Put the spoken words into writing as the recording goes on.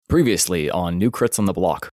Previously on New Crits on the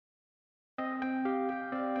Block.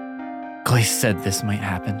 Glace said this might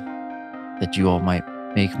happen, that you all might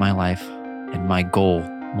make my life and my goal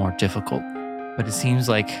more difficult. But it seems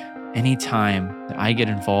like any time that I get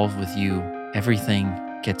involved with you, everything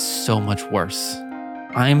gets so much worse.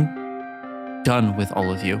 I'm done with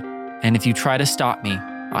all of you. And if you try to stop me,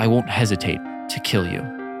 I won't hesitate to kill you.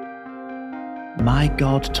 My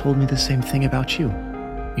god told me the same thing about you.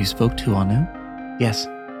 You spoke to Anu? Yes,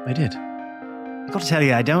 I did. I got to tell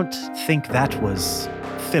you, I don't think that was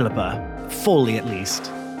Philippa. Fully, at least.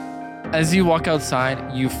 As you walk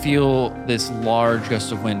outside, you feel this large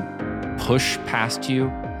gust of wind push past you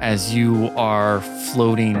as you are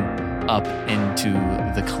floating up into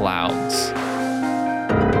the clouds.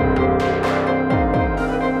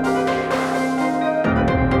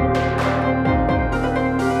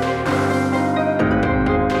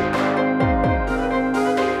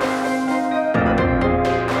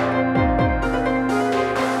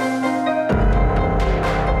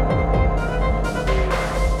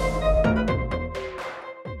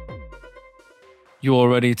 You all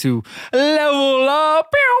ready to level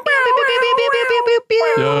up?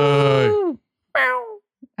 Yay.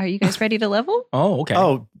 Are you guys ready to level? Oh, okay.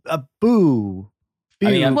 Oh, boo. Bew,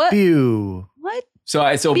 I mean, What? bew. What?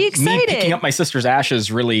 So Be me excited. picking up my sister's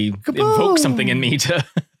ashes really evoked something in me to...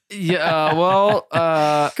 Yeah, well,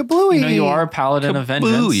 Kablooey. you are a paladin of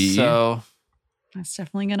vengeance, Kablooey. so That's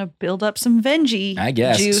definitely going to build up some Vengie. I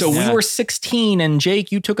guess. Juice. So Yeah. we were 16 and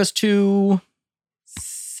Jake, you took us to...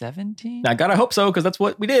 17? I gotta hope so, because that's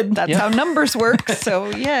what we did. That's Yeah. how numbers work. So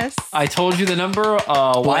yes. I told you the number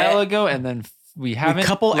a while ago, and then we haven't. A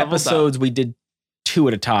couple leveled up. episodes we did 2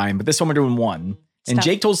 at a time, but this one we're doing 1. And Stop.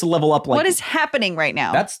 Jake told us to level up like... What is happening right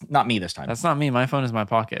now? That's not me this time. That's not me. My phone is in my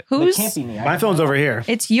pocket. Who's? That can't be me. My phone's over here.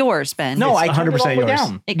 It's yours, Ben. No, I It's turned it all 100% the way yours.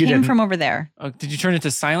 down. It You came didn't. from over there. Oh, did you turn it to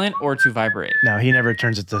silent or to vibrate? No, he never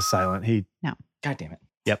turns it to silent. God damn it.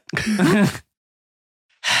 Yep.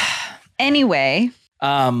 Anyway,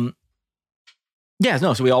 Yeah,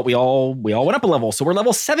 no, so we all went up a level. So we're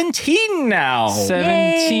level 17 now.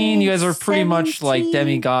 17. You guys are pretty much like 17.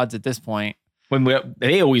 demigods at this point. When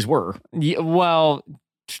they always were. Yeah, well,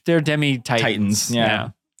 they're demi-titans. Titans,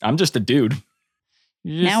 yeah. I'm just a dude.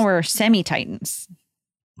 now we're semi-titans.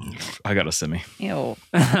 I got a semi. Ew. Oh.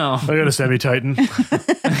 I got a semi-titan.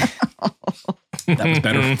 That was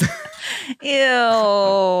better. I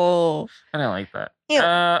Ew. don't like that. Ew.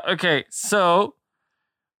 Okay, so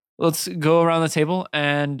let's go around the table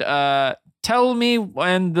and tell me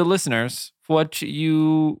and the listeners what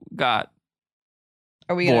you got.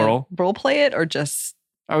 Are we going Boral. to role play it or just...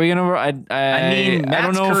 Are we gonna? I I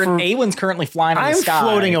don't know. Awen's currently flying in I'm the sky.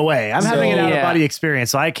 floating away. I'm having an So- out-of-body experience,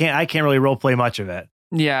 so I can't really roleplay much of it.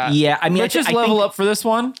 Yeah. Yeah, I mean, Let's just level up for this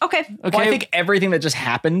one. Okay. Okay. Well, I think everything that just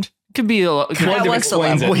happened could be a That kind of was the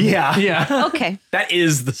explains it. level. Well, yeah. yeah. Okay. That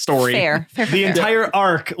is the story. Fair. Fair. The fair. entire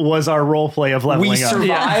arc was our roleplay of leveling We up.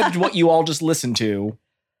 survived what you all just listened to.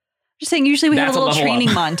 Just saying, usually we have That's a a little level training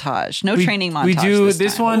up. montage. No We- training montage. we do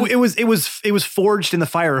this time. one. It was forged in the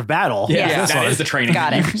fire of battle. Yeah. That is the training.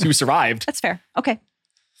 Got it. You survived. That's fair. Okay.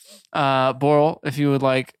 Boral, if you would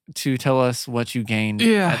like to tell us what you gained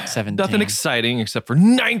at 17. Nothing exciting except for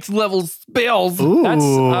 9th level spells. Ooh.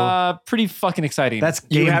 That's pretty fucking exciting. That's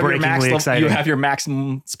You have your max game-breakingly level, exciting. you have your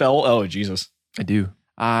maximum spell. Oh, Jesus. I do.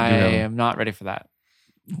 I Yeah. am not ready for that.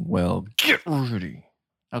 Well, get ready.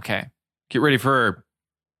 Okay. Get ready for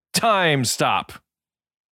time stop.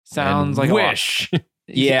 Sounds And like wish.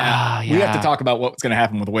 Yeah. We have to talk about what's going to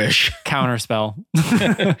happen with Wish. Counterspell.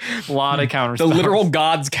 A lot of counterspells. The literal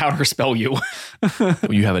gods counterspell you.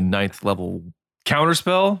 You have a 9th level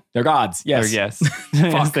counterspell. They're gods. Yes. Yes.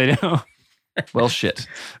 Yes, they do. Well, shit.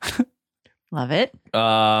 Love it.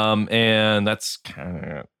 And that's kind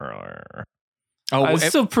of Oh, It's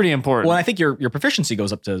still pretty important. well, I think your proficiency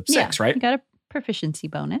goes up to 6, Yeah, right? You got a proficiency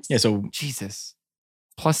bonus. Yeah. So Jesus.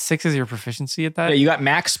 +6 is your proficiency at that? yeah, you got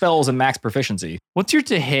max spells and max proficiency. What's your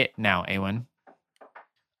to hit now, Awen?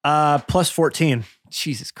 Plus 14.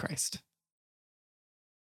 Jesus Christ.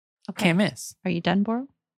 Okay. Can't miss. Are you done, Boro?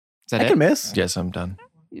 Is that I it? can miss. yes, I'm done.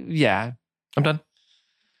 Yeah. I'm done.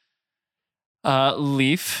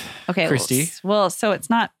 Leaf. Okay. Christy. Well, so it's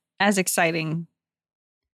not as exciting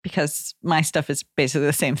because my stuff is basically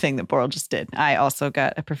the same thing that Boral just did. I also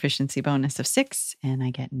got a proficiency bonus of 6 and I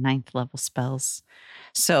get 9th level spells.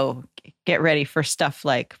 So get ready for stuff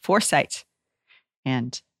like Foresight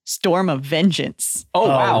and Storm of Vengeance. Oh,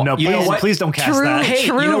 wow. No, You know please, what? please don't cast that. Hey,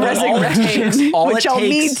 True you know what? All it Resurrection, takes- all which it I'll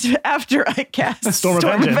takes- need after I cast Storm of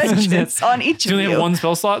Storm of Vengeance. Vengeance on each Do you of only you. have one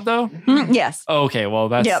spell slot though? Yes. Oh, okay, well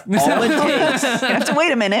that's Yep. All it takes You have to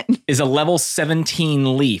wait a minute. is a level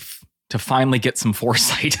 17 Leaf to finally get some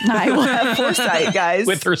foresight I will have foresight, guys.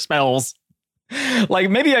 with her spells. Like,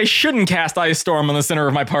 maybe I shouldn't cast Ice Storm on the center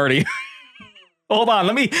of my party. Hold on,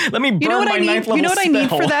 let me burn You know what my I need? ninth level You know what I need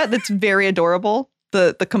spell. for that? That's very adorable.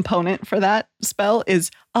 The component for that spell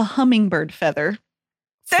is a hummingbird feather.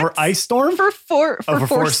 For That's- Ice Storm? For foresight.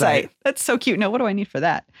 foresight. That's so cute. No, what do I need for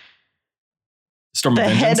that? Storm The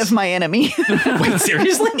of head Vengeance? of my enemy. Wait,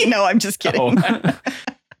 seriously? No, I'm just kidding. Oh.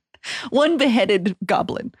 One beheaded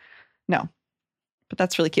goblin. No. But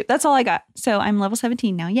that's really cute. That's all I got. So I'm level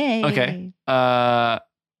 17 now. Yay. Okay.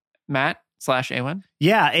 Matt / Awen.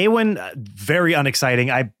 Yeah, Awen, very unexciting.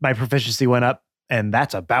 My proficiency went up, and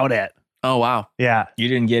that's about it. Oh wow. Yeah. You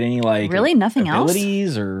didn't get any like Really? Nothing else?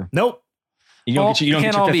 abilities or Nope. you don't Well, get you don't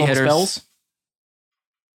can't get your all fifth be level hitters. spells?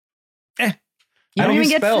 You I don't don't even use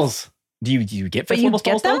get spells. Do you get But fifth you level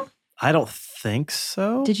get spells though? them? I don't think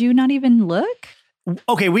so. Did you not even look?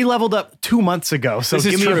 Okay, we leveled up 2 months ago, so This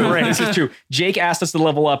give is me true. a break. This is true. Jake asked us to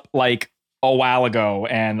level up like a while ago,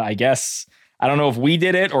 and I guess I don't know if we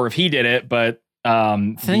did it or if he did it, but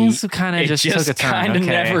Things kind of it just took a turn. kind of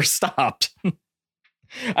okay. never stopped.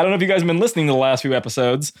 I don't know if you guys have been listening to the last few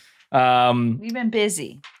episodes. We've been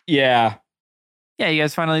busy. Yeah, Yeah, you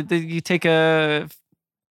guys finally you take a.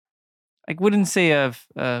 I wouldn't say a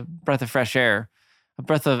breath of fresh air, a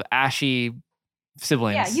breath of ashy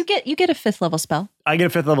siblings. Yeah, you get a 5th level spell. I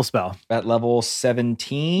get a 5th level spell. at level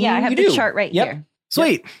 17. Yeah, I have you the do. chart right Yep. here.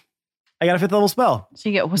 Sweet. I got a 5th level spell. So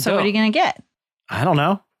you get. So Go. what are you gonna get? I don't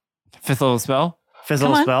know. 5th level spell. 5th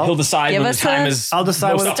Come level on. spell. He'll decide Give when the us time a- is. I'll decide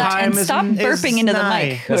when the most Stop- time and is. stop burping into the nigh. mic.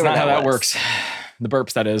 That's whoever not how that was. works. The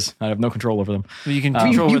burps, that is. I have no control over them. You can You-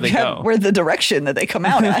 control You where they have go. where the direction that they come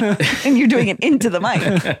out at, and you're doing it into the mic.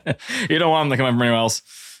 You don't want them to come from anywhere else.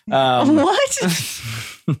 What?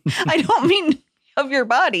 I don't mean of your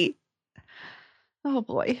body. Oh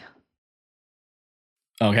boy.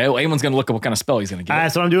 Okay, well, anyone's going to look at what kind of spell he's going to get.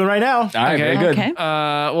 That's what I'm doing right now. All right, very good. Okay.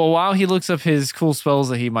 Well, while he looks up his cool spells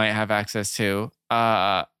that he might have access to,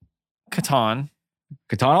 Catan. Catan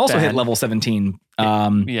also Bad. hit level 17.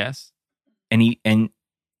 Yes. And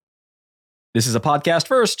this is a podcast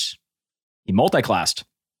first. He multi-classed.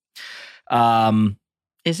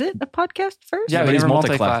 Is it a podcast first? Yeah, we Nobody's never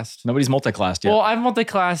multi-classed. Nobody's multi-classed yet. Well, I've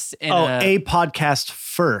multi-classed in A podcast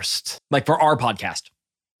first. Like for our podcast.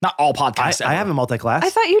 Not all podcasts. I haven't multi-class. I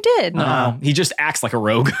thought you did. Uh-huh. He just acts like a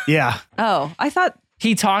rogue. Yeah. Oh, I thought.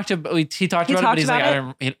 He talked about it, but talked he's like,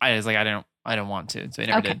 about I was like, I don't want to, so he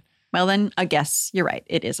never Okay. did. Well, then I guess you're right.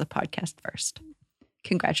 It is a podcast first.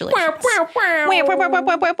 Congratulations.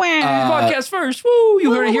 Podcast first. Woo!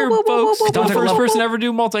 You heard it here, Woo, woo, woo, folks. woo, The woo, woo, first woo, person woo. ever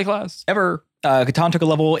do multi-class. Ever. Catan took a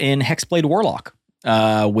level in Hexblade Warlock,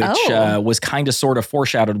 which Oh. was kind of sort of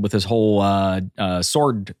foreshadowed with his whole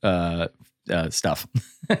sword stuff.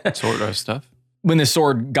 Sort of stuff. When the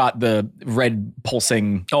sword got the red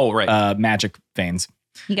pulsing Oh, right. magic veins.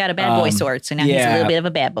 He got a bad boy sword, so now he's a yeah. little bit of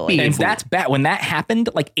a bad boy. And that's bad. When that happened,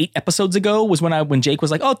 like 8 episodes ago, was when Jake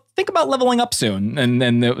was like, "Oh, think about leveling up soon," and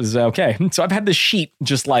then it was okay. So I've had this sheet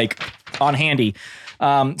just like on handy.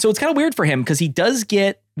 So it's kind of weird for him because he does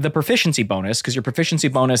get the proficiency bonus because your proficiency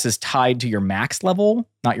bonus is tied to your max level,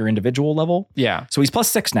 not your individual level. Yeah. So he's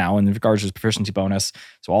 +6 now in regards to his proficiency bonus.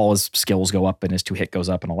 So all his skills go up and his 2-hit goes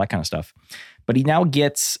up and all that kind of stuff. But he now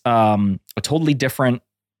gets a totally different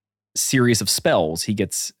series of spells. He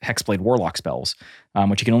gets Hexblade Warlock spells,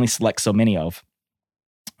 which you can only select so many of.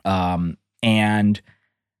 And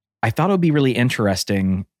I thought it would be really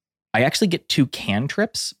interesting. I actually get 2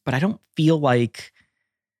 cantrips, but I don't feel like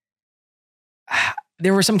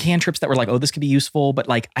there were some cantrips that were like, oh, this could be useful, but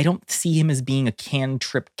like I don't see him as being a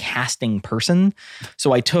cantrip casting person.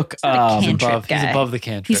 So I took not a He's cantrip above, he's guy. above the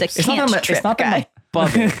cantrips. He's a it's not that I'm- cantrip it's not that I'm guy.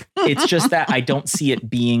 above it. It's just that I don't see it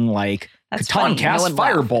being like That's Catan funny. No cast one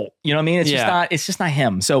laughed. Firebolt. You know what I mean? It's Yeah. just not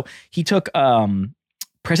him. So he took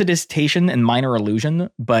Prestidigitation and Minor Illusion,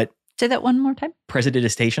 but Say that one more time.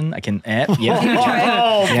 Prestidigitation, I can yeah. Oh,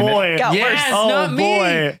 Damn it. boy. Got Yes, worse. Oh, not me.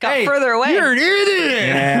 boy. Got Hey, further away. You're an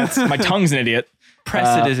idiot. Yeah, my tongue's an idiot.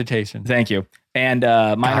 Prestidigitation. Thank you. And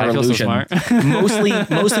Minor God, I feel so Illusion. smart.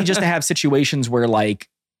 mostly just to have situations where like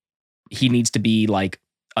he needs to be like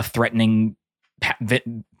a threatening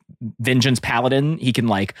Vengeance Paladin, he can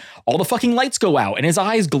like all the fucking lights go out and his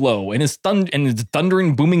eyes glow and his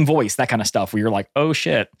thundering booming voice, that kind of stuff where you're like, oh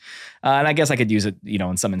shit. And I guess I could use it,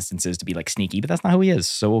 in some instances to be like sneaky, but that's not who he is.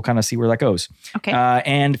 So we'll kind of see where that goes. Okay.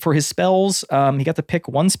 And for his spells, he got to pick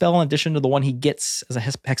one spell in addition to the one he gets as a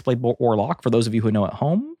Hexblade Warlock. For those of you who know at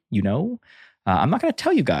home, I'm not going to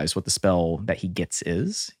tell you guys what the spell that he gets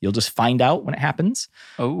is. You'll just find out when it happens.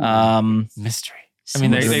 Oh, mystery. I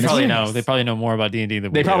mean, they probably know. Mysterious. They probably know more about D&D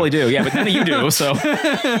than we They probably do, yeah, but none of you do. So,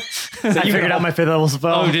 I figured out my 5th level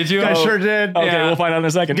spell. Oh, did you? I Oh. sure did. okay, Yeah. we'll find out in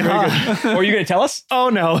a second. Very good. Or are you going to tell us? Oh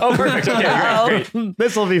no. Oh, perfect. Okay, great.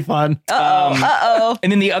 This will be fun. Uh-oh.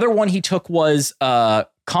 And then the other one he took was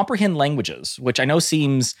comprehend languages, which I know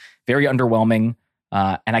seems very underwhelming.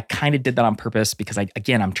 And I kind of did that on purpose because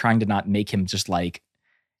I'm trying to not make him just like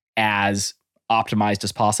as optimized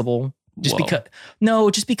as possible. Just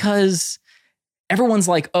because everyone's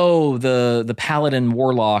like, oh, the Paladin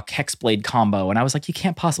Warlock Hexblade combo. And I was like, you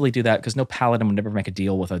can't possibly do that because no Paladin would never make a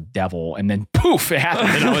deal with a devil. And then poof, it happened.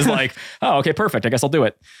 And I was like, oh, okay, perfect. I guess I'll do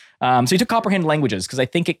it. So he took comprehend languages because I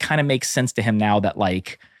think it kind of makes sense to him now that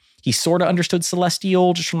like he sort of understood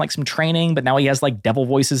Celestial just from like some training, but now he has like devil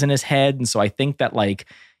voices in his head. And so I think that like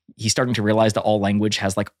he's starting to realize that all language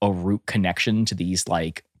has like a root connection to these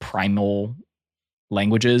like primal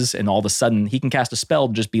languages, and all of a sudden he can cast a spell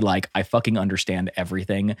to just be like, I fucking understand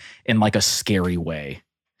everything in like a scary way.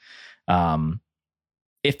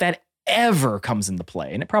 If that ever comes into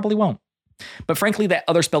play, and it probably won't. But frankly, that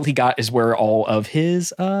other spell he got is where all of his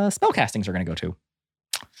spell castings are going to go to.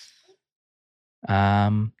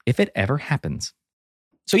 If it ever happens.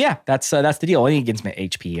 So yeah, that's the deal. He gets me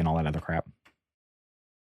HP and all that other crap.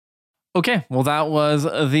 Okay, well, that was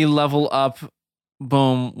the level up.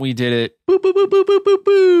 Boom, we did it. Boop, boop, boop, boop, boop, boop,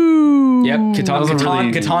 boop. Yep,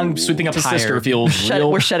 really Catan sweeping up his sister tired. feels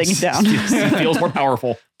real. We're shutting it down. Feels more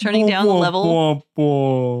powerful. Turning down the level.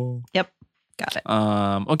 Yep. Got it.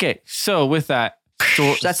 Okay, so with that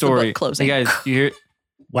That's the story, book closing. Hey guys, you hear?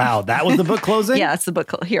 Wow, that was the book closing? Yeah, that's the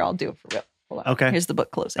book. Here, I'll do it for real. Hold on. Okay. Here's the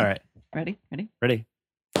book closing. All right. Ready? Ready?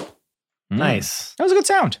 Mm. Nice. That was a good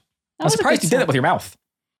sound. That I'm was a surprised good you did it sound. with your mouth.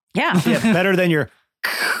 Yeah. Yeah, better than your.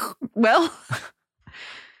 Well,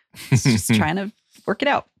 just trying to work it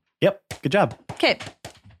out. Yep. Good job. Okay.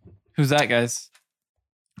 Who's that, guys?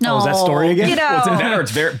 No. Oh, is that story again? Get What's in out. there?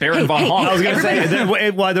 It's Baron Hey, von hey, Honk. I was going to say,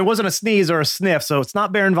 Everybody- there wasn't a sneeze or a sniff, so it's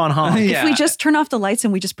not Baron von Honk. Yeah. If we just turn off the lights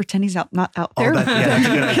and we just pretend he's not out there, That's a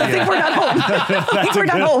good I think idea. we're not home. I think we're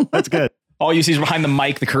not home. That's good. All you see is behind the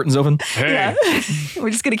mic, the curtain's open. Yeah. We're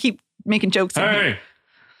just gonna keep making jokes. in here. Hey,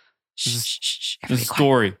 Shh, shh, shh, shh. the Everybody quiet.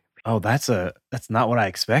 story. Oh, that's not what I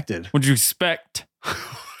expected. What'd you expect?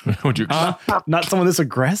 Would you? Not someone this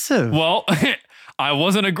aggressive. Well, I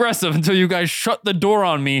wasn't aggressive until you guys shut the door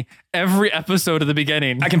on me every episode at the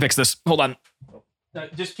beginning. I can fix this. Hold on.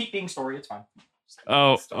 Just keep being story. It's fine.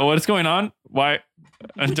 Oh, what is going on? Why?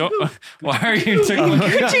 Why are you tickling?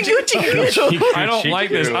 I don't like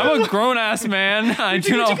this. I'm a grown ass man. I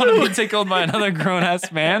do not want to be tickled by another grown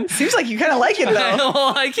ass man. Seems like you kind of like it though.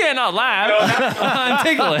 I cannot laugh. I'm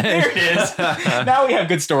tickling. There it is. Now we have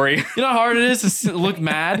good story. You know how hard it is to look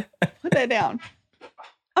mad? Put that down.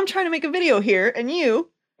 I'm trying to make a video here, and you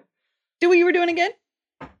do what you were doing again.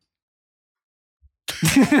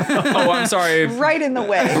 Oh, I'm sorry. Right in the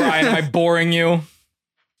way. Ryan, am I boring you? I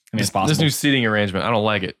mean, it's possible. This new seating arrangement, I don't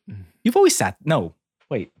like it. You've always sat. No,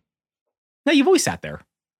 wait. No, you've always sat there.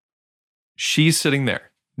 She's sitting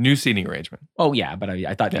there. New seating arrangement. Oh yeah, but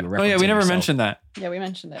I thought you were. Oh yeah, we referencing never yourself. mentioned that. Yeah, we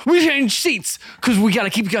mentioned it. We changed seats because we got to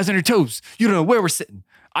keep you guys on your toes. You don't know where we're sitting.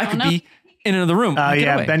 I could no. be in another room. Get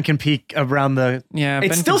Yeah, away. Ben can peek around the. Yeah,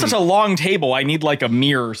 It's Ben still can such be- a long table. I need like a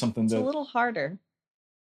mirror or something It's a to. little harder.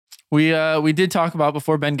 We did talk about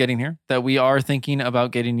before Ben getting here that we are thinking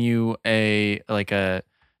about getting you a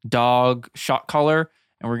dog shot collar,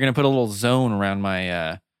 and we're gonna put a little zone around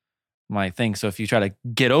my my thing. So if you try to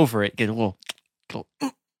get over it, get a little.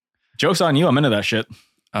 Joke's on you. I'm into that shit.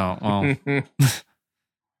 Oh well,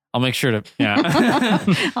 I'll make sure to. Yeah.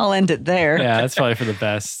 I'll end it there. Yeah, that's probably for the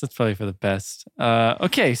best. That's probably for the best.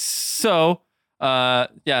 Okay, so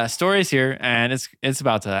yeah, story's here, and it's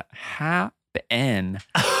about to happen.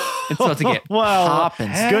 It's about to get poppin'.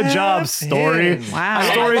 Good job, story. Wow.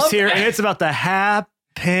 Story's love here, that. and it's about to happen.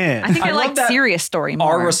 I think I, I love like that serious story more.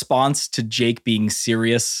 Our response to Jake being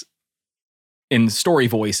serious in story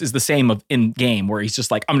voice is the same of in game, where he's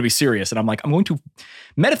just like, I'm gonna be serious, and I'm like, I'm going to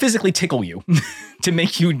metaphysically tickle you to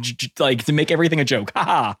make you to make everything a joke.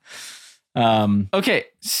 Haha. Okay,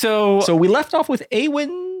 so So we left off with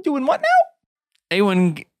Awen doing what now?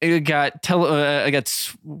 Awen got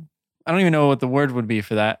I don't even know what the word would be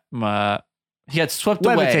for that. He got swept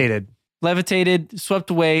away. Levitated,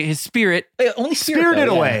 swept away. His spirit. Only Spirited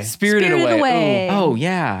though, yeah. away. Spirited away. Ooh, Oh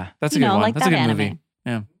yeah. that's a You good know, one. like That's a that good anime.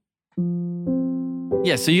 movie.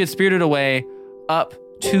 Yeah, so you get spirited away up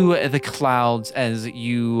to the clouds as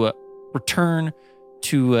you return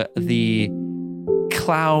to the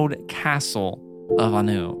cloud castle of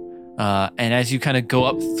Anu. And as you kind of go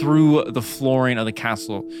up through the flooring of the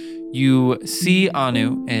castle, you see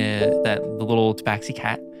Anu, the little tabaxi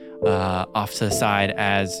cat, off to the side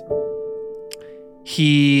as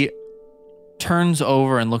he turns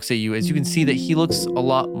over and looks at you. As you can see that he looks a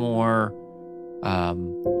lot more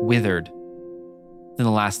withered than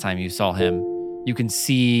the last time you saw him. You can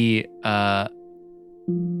see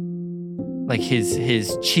like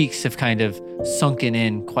his cheeks have kind of sunken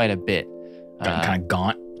in quite a bit. Kind of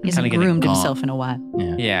gaunt. He hasn't Kinda getting groomed gaunt. himself in a while.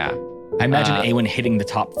 Yeah. I imagine Uh, Awen hitting the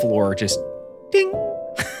top floor, just ding.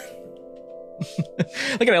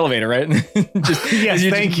 Like an elevator, right? Just, Yes,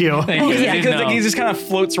 as thank you. Thank you. Yeah, I didn't because know. he just kind of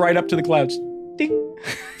floats right up to the clouds. Ding.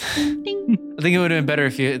 Ding. I think it would have been better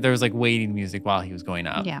if there was like waiting music while he was going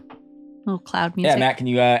up. Yeah. Little cloud music. Yeah, Matt, can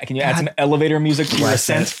you add some elevator music to your Bless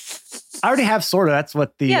ascent? it. I already have sort of. That's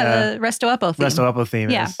what the the Resto Uppo theme. Resto Uppo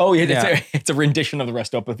theme Yeah. is. Oh yeah, Yeah. it's a rendition of the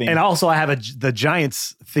Rest Up theme. And also I have the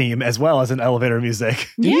Giants theme as well as an elevator music.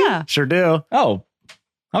 Yeah. Sure do. Oh,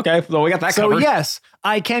 okay. Well, we got that So covered. yes,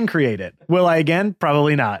 I can create it. Will I again?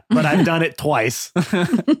 Probably not. But I've done it twice.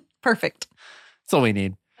 Perfect. That's all we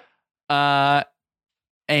need.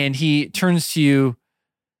 And he turns to you.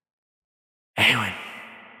 Awen,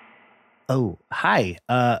 Oh, hi.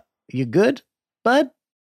 You good, bud?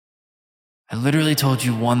 I literally told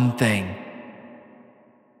you one thing.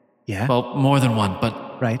 Yeah. Well, more than one,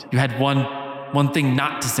 but Right. you had one thing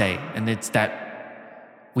not to say, and it's that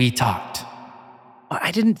we talked.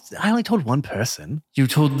 I only told one person. You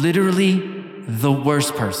told literally the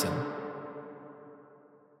worst person.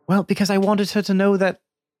 Well, because I wanted her to know that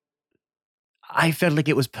I felt like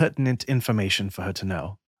it was pertinent information for her to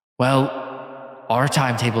know. Well, our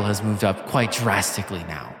timetable has moved up quite drastically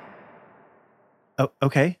now. Oh,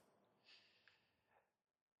 okay.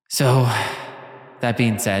 So, that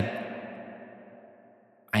being said,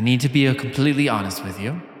 I need to be completely honest with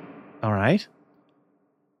you. All right.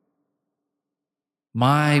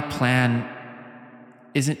 My plan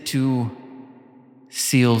isn't to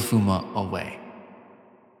seal Fuma away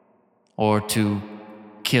or to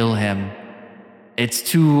kill him. It's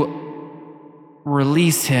to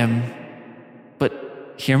release him.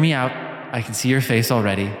 But hear me out. I can see your face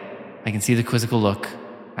already. I can see the quizzical look.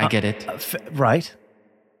 I get it. Right.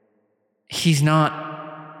 He's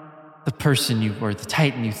not the person you or the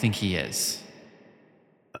Titan you think he is.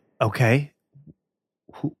 Okay.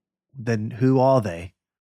 Then who are they?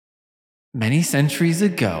 Many centuries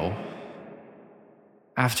ago,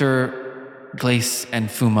 after Glace and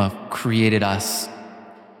Fuma created us,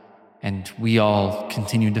 and we all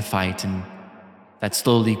continued to fight, and that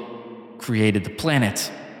slowly created the planet,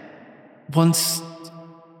 once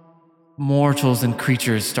mortals and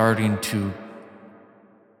creatures started to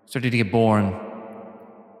get born,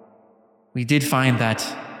 we did find that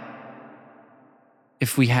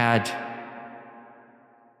if we had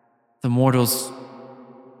the mortals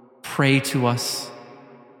pray to us,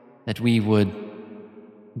 that we would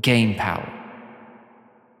gain power.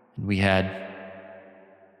 And we had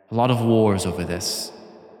a lot of wars over this.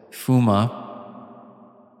 Fuma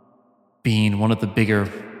being one of the bigger,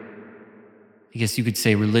 I guess you could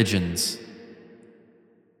say, religions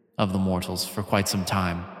of the mortals for quite some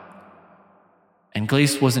time. And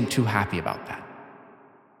Glace wasn't too happy about that.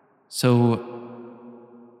 So,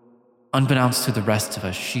 unbeknownst to the rest of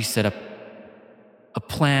us, she set up a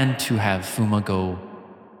plan to have Fuma go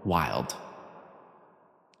wild.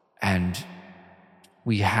 And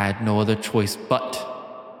we had no other choice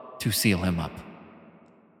but to seal him up.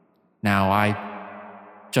 Now, I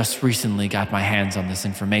just recently got my hands on this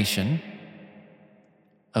information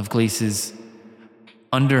of Glace's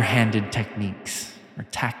underhanded techniques or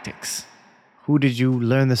tactics. Who did you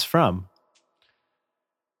learn this from?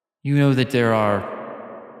 You know that there are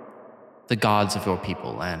the gods of your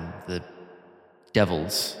people and the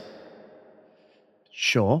devils.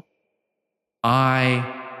 Sure.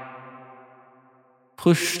 I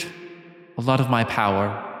pushed a lot of my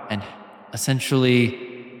power, and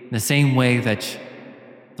essentially, in the same way that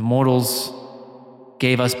the mortals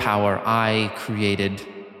gave us power, I created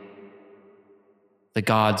the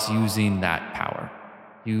gods using that power,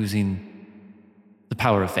 using the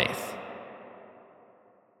power of faith.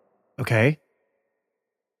 Okay.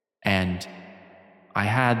 And I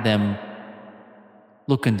had them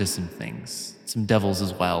look into some things, some devils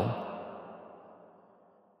as well.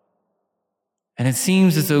 And it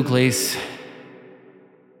seems as though Glace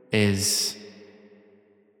is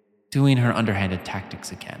doing her underhanded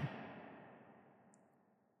tactics again.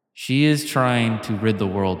 She is trying to rid the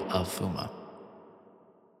world of Fuma.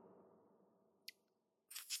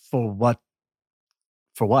 For what?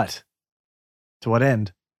 For what? To what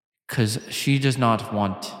end? Because she does not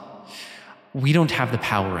want... We don't have the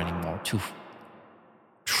power anymore to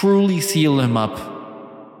truly seal him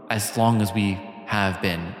up as long as we have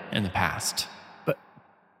been in the past. But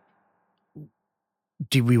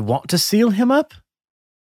do we want to seal him up?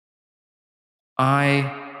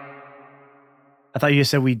 I thought you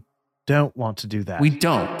said we don't want to do that. We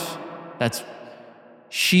don't.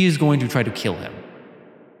 She is going to try to kill him.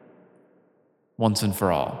 Once and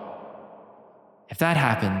for all. If that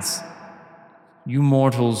happens, you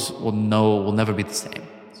mortals will never be the same.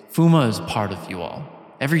 Fuma is part of you all.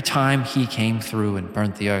 Every time he came through and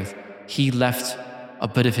burnt the earth, he left a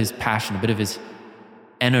bit of his passion, a bit of his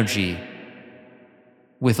energy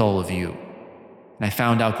with all of you. And I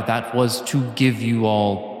found out that was to give you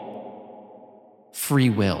all free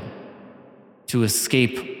will, to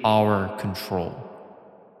escape our control.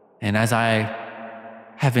 And as I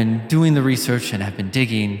have been doing the research and have been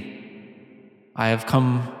digging, I have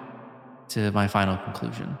come to my final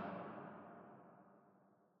conclusion.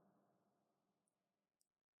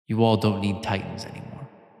 You all don't need Titans anymore.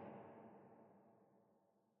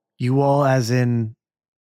 You all as in...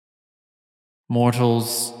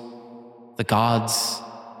 Mortals, the gods,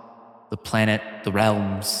 the planet, the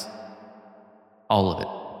realms, all of it.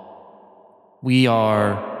 We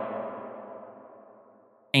are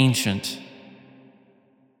ancient,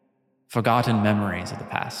 forgotten memories of the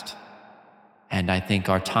past. And I think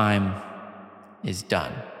our time is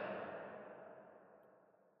done.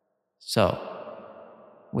 So,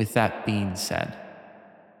 with that being said,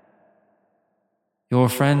 your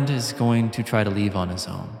friend is going to try to leave on his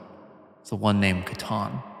own. It's the one named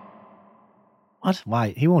Catan. What?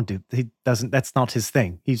 Why? He won't do... He doesn't... That's not his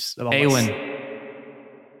thing. He's... Awen,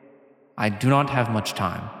 I do not have much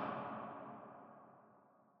time.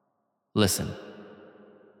 Listen.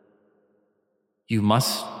 You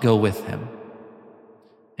must go with him.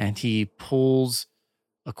 And he pulls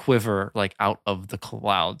a quiver out of the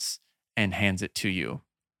clouds and hands it to you.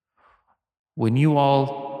 When you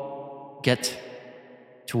all get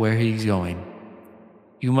to where he's going,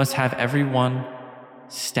 you must have everyone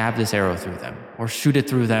stab this arrow through them or shoot it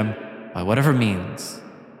through them by whatever means.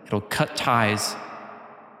 It'll cut ties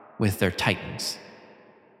with their titans.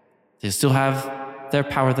 They still have their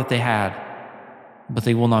power that they had, but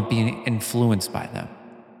they will not be influenced by them.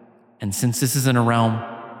 And since this isn't a realm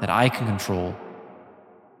that I can control,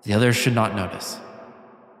 the others should not notice.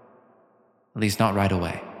 At least not right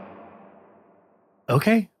away.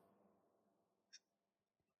 Okay.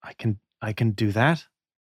 I can do that.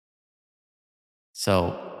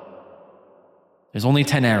 So, there's only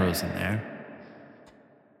 10 arrows in there.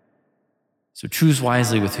 So choose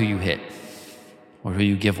wisely with who you hit, or who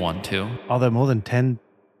you give one to. Are there more than 10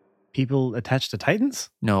 people attached to Titans?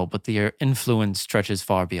 No, but their influence stretches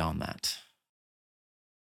far beyond that.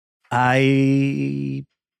 I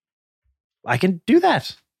can do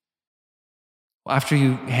that. After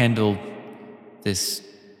you handle this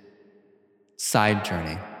side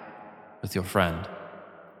journey with your friend,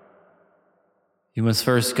 you must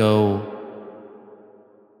first go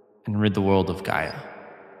and rid the world of Gaia,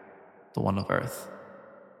 the one of Earth.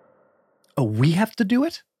 Oh, we have to do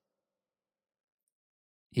it?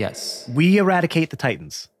 Yes, We eradicate the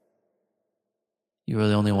Titans. you are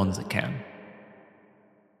the only ones that can.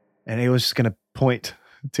 And it was just going to point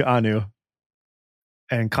to Anu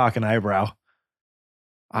and cock an eyebrow.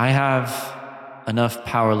 I have enough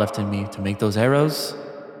power left in me to make those arrows,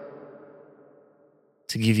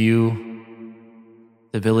 to give you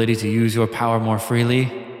the ability to use your power more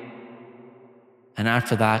freely. And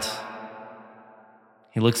after that,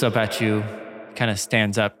 he looks up at you, kind of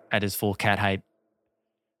stands up at his full cat height.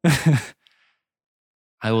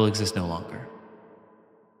 I will exist no longer.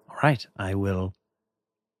 All right, I will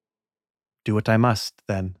do what I must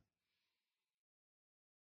then.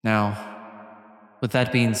 Now, with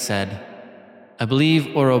that being said, I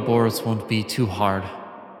believe Ouroboros won't be too hard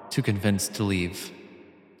to convince to leave.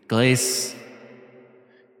 Glace,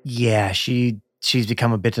 Yeah, she's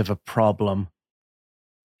become a bit of a problem.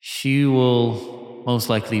 she will most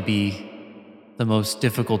likely be the most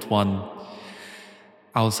difficult one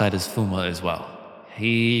outside as Fuma as well.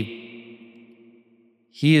 He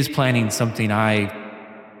is planning something I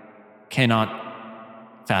cannot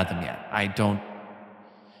fathom yet.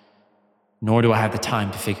 Nor do I have the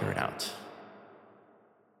time to figure it out.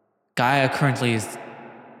 Gaia currently is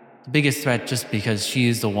The biggest threat just because she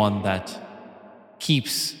is the one that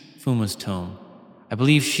keeps Fuma's tome. I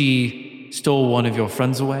believe she stole one of your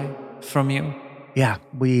friends away from you. Yeah,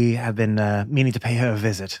 we have been meaning to pay her a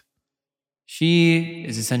visit. She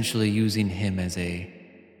is essentially using him as a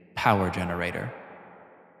power generator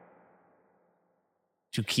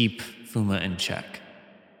to keep Fuma in check.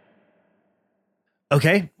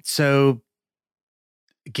 Okay, so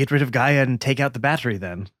get rid of Gaia and take out the battery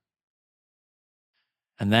then.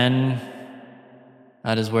 And then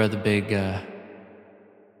that is where the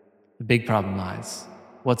big problem lies.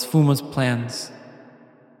 What's Fuma's plans?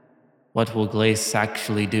 What will Glace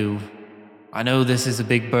actually do? I know this is a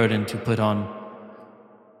big burden to put on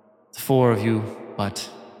the four of you, but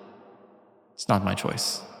it's not my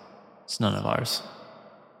choice. It's none of ours.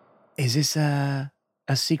 Is this a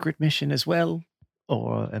secret mission as well?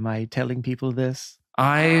 Or am I telling people this?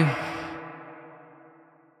 I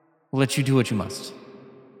will let you do what you must.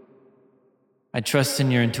 I trust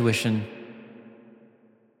in your intuition.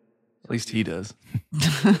 At least he does.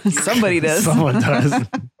 Somebody does. Someone does.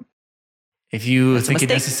 If you That's a think it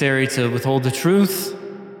mistake. necessary to withhold the truth,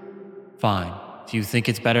 fine. If you think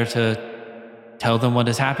it's better to tell them what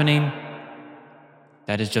is happening,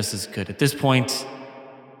 that is just as good. At this point,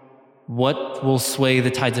 what will sway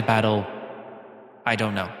the tides of battle, I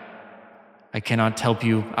don't know. I cannot help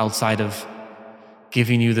you outside of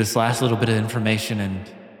giving you this last little bit of information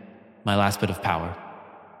and my last bit of power.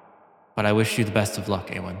 But I wish you the best of luck,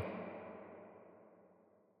 Awen.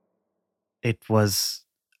 It was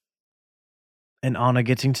an honor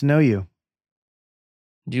getting to know you.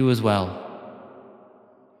 You as well.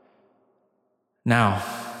 Now,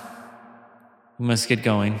 we must get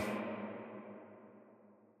going.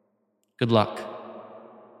 Good luck.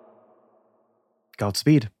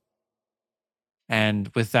 Godspeed. And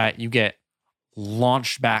with that, you get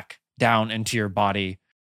launched back down into your body.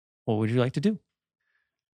 What would you like to do?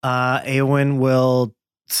 Eowyn will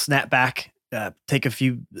snap back, take a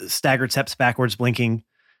few staggered steps backwards, blinking.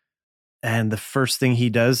 And the first thing he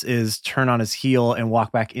does is turn on his heel and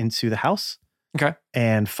walk back into the house. Okay.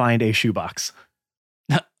 And find a shoebox.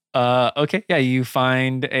 Okay. Yeah, you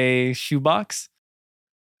find a shoebox.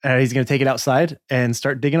 He's going to take it outside and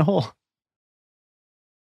start digging a hole.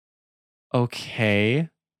 Okay.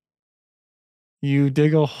 You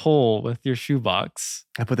dig a hole with your shoebox.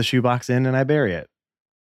 I put the shoebox in and I bury it.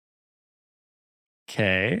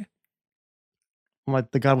 Okay.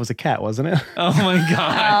 The god was a cat, wasn't it? Oh my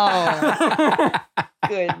God.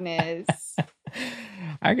 Goodness.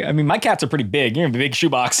 I mean, my cats are pretty big. You're in a big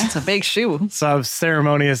shoebox. That's a big shoe. So I'm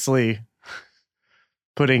ceremoniously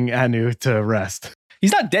putting Anu to rest.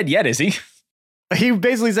 He's not dead yet, is he? He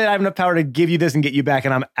basically said, I have enough power to give you this and get you back,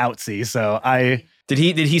 and I'm outsy. So I... Did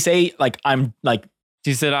he say like I'm like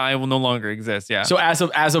She said, I will no longer exist. Yeah. so as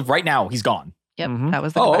of right now he's gone? Yep, Mhm. that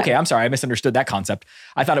was the Oh, goodbye. okay. I'm sorry, I misunderstood that concept.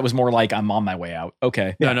 I thought it was more like I'm on my way out.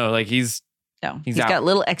 Okay. No, like he's No, He's he's out. got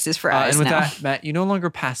little X's for eyes and with now. that, Matt, you no longer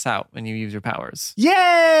pass out when you use your powers.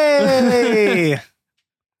 Yay!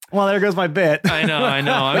 Well, there goes my bit. I know. I'm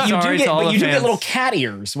But you sorry do to all the get fans. little cat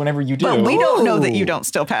ears whenever you do. But we don't know that you Ooh. don't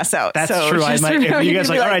still pass out. That's so true. I just might, remember if you can guys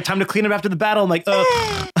are be like, all right, time to clean up after the battle. I'm like,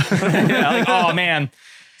 Yeah, like, oh man.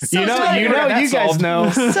 you know, you guys solved. know.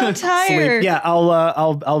 so tired. Sleep. Yeah,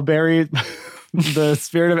 I'll bury the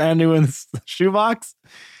spirit of Anu in the shoebox,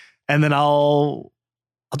 and then I'll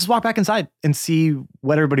just walk back inside and see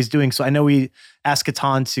what everybody's doing. So I know we asked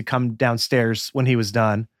Catan to come downstairs when he was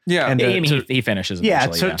done. Yeah. And I mean, to- he finishes. Yeah,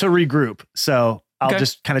 eventually, to regroup. So I'll Okay.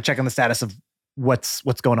 just kind of check on the status of what's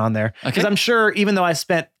going on there. Because Okay. I'm sure even though I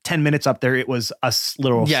spent 10 minutes up there, it was a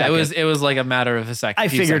literal Yeah, second. it was like a matter of a second. I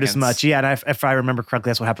few figured as seconds. much. Yeah, and if I remember correctly,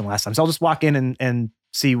 that's what happened last time. So I'll just walk in and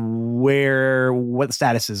see what the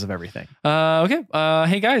status is of everything. Okay.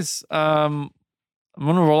 Hey guys. I'm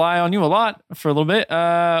gonna rely on you a lot for a little bit.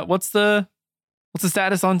 What's the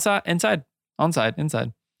status inside?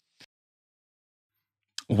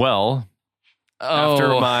 Well, after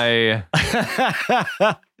Oh, my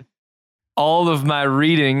all of my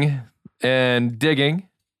reading and digging,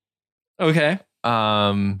 okay.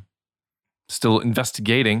 still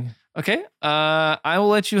investigating. Okay. I will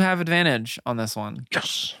let you have advantage on this one.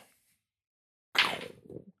 Yes.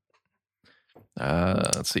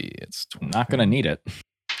 Let's see. It's I'm not gonna need it.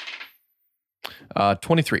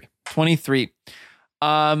 23. 23.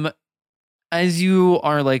 As you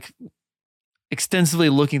are like extensively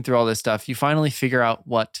looking through all this stuff, you finally figure out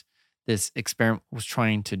what this experiment was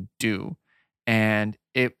trying to do. And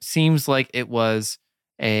it seems like it was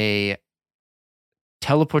a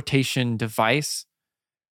teleportation device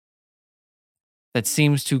that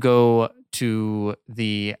seems to go to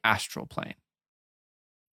the astral plane.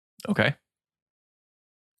 Okay.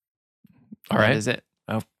 All That right. is it.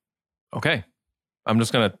 Okay. I'm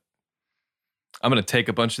gonna take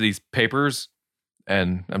a bunch of these papers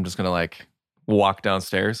and I'm just gonna like walk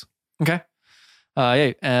downstairs. Okay.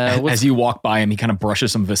 As you walk by him, he kind of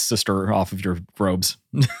brushes some of his sister off of your robes.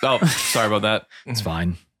 Oh, sorry about that. It's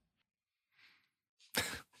fine.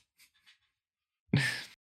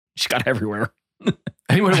 She got everywhere.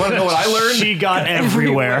 Anyone want to know what I learned? She got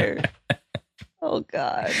everywhere. Oh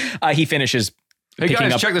God. He finishes Hey picking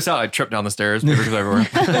guys, up. check this out. I tripped down the stairs. Papers everywhere.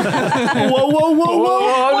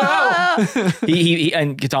 Whoa. He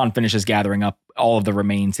and Catan finishes gathering up all of the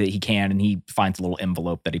remains that he can, and he finds a little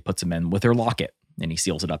envelope that he puts him in with her locket, and he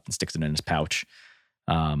seals it up and sticks it in his pouch,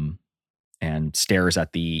 and stares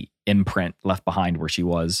at the imprint left behind where she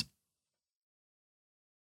was.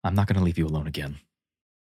 I'm not going to leave you alone again.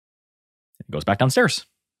 He goes back downstairs.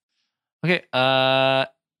 Okay.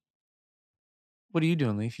 What are you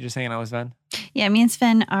doing, Leaf? You just hanging out with Sven? Yeah, me and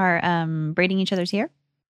Sven are braiding each other's hair.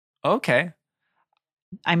 Okay.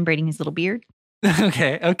 I'm braiding his little beard.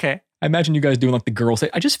 Okay. I imagine you guys doing like the girls say,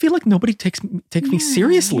 I just feel like nobody takes me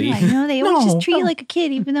seriously. Yeah, I know they always No, just treat you no. like a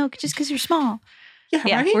kid, even though just because you're small.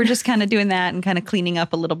 Yeah, right? we're just kind of doing that and kind of cleaning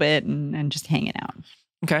up a little bit and just hanging out.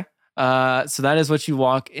 Okay. So that is what you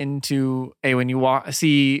walk into. When you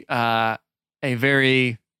see a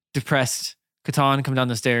very depressed Catan come down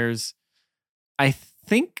the stairs. I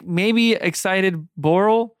think maybe excited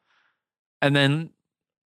Boral, and then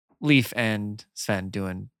Leaf and Sven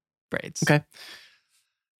doing braids. Okay.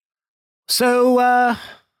 So,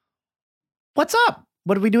 what's up?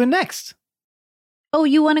 What are we doing next? Oh,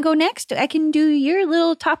 you want to go next? I can do your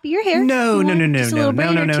little top of your hair. No. You want just a little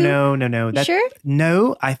braid or two? No. You sure?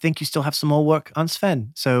 No, I think you still have some more work on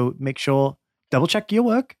Sven. So make sure, double check your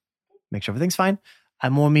work. Make sure everything's fine. I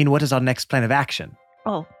more mean, what is our next plan of action?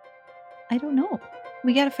 Oh, I don't know.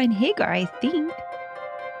 We got to find Hagar, I think.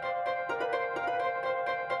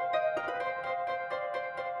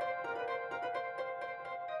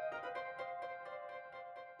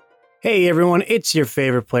 Hey everyone, it's your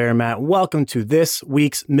favorite player, Matt. Welcome to this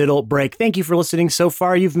week's Middle Break. Thank you for listening so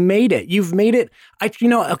far. You've made it.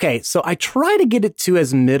 So I try to get it to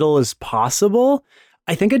as middle as possible.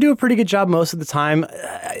 I think I do a pretty good job most of the time.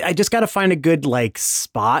 I just got to find a good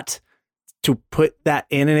spot to put that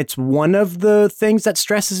in. And it's one of the things that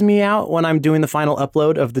stresses me out when I'm doing the final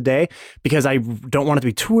upload of the day, because I don't want it to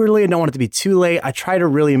be too early. I don't want it to be too late. I try to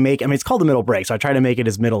really it's called the middle break. So I try to make it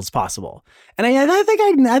as middle as possible. And I think I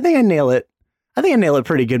nail it. I think I nail it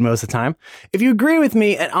pretty good most of the time. If you agree with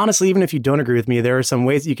me, and honestly, even if you don't agree with me, there are some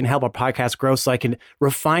ways that you can help our podcast grow so I can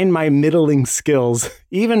refine my middling skills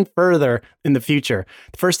even further in the future.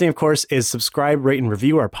 The first thing, of course, is subscribe, rate, and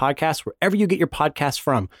review our podcast wherever you get your podcasts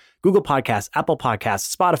from. Google Podcasts, Apple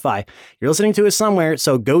Podcasts, Spotify. You're listening to us somewhere,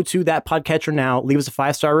 so go to that podcatcher now, leave us a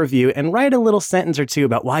 5-star review, and write a little sentence or two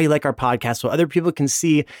about why you like our podcast so other people can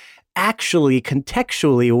see actually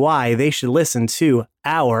contextually why they should listen to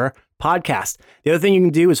our podcast. The other thing you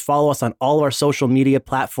can do is follow us on all of our social media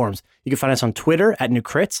platforms. You can find us on Twitter at New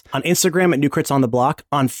Crits, on Instagram at New Crits on the Block,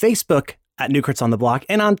 on Facebook at New Crits on the Block,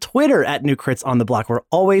 and on Twitter at New Crits on the Block. We're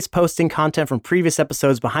always posting content from previous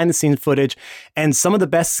episodes, behind the scenes footage, and some of the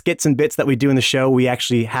best skits and bits that we do in the show we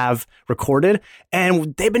actually have recorded,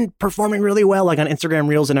 and they've been performing really well, like on Instagram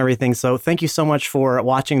Reels and everything. So thank you so much for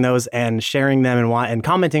watching those and sharing them and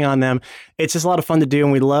commenting on them. It's just a lot of fun to do,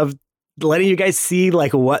 and we love letting you guys see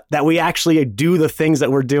that we actually do the things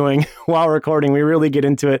that we're doing while recording. We really get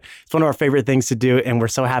into it. It's one of our favorite things to do, and we're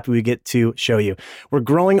so happy we get to show you. We're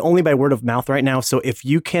growing only by word of mouth right now, so if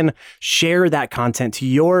you can share that content to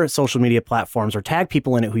your social media platforms or tag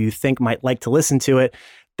people in it who you think might like to listen to it,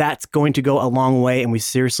 that's going to go a long way, and we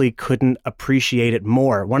seriously couldn't appreciate it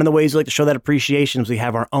more. One of the ways we like to show that appreciation is we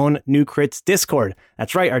have our own New Crits Discord.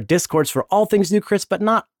 That's right, our Discord's for all things New Crits, but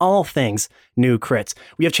not all things New Crits.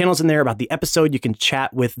 We have channels in there about the episode. You can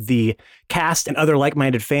chat with the cast and other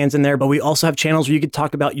like-minded fans in there, but we also have channels where you can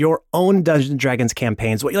talk about your own Dungeons & Dragons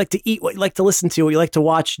campaigns, what you like to eat, what you like to listen to, what you like to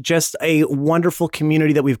watch. Just a wonderful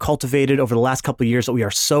community that we've cultivated over the last couple of years that we are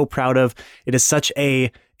so proud of. It is such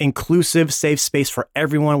a inclusive, safe space for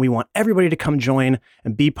everyone. We want everybody to come join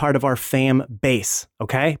and be part of our fam base.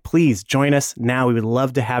 Okay? Please join us now. We would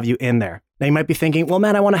love to have you in there. Now you might be thinking, well,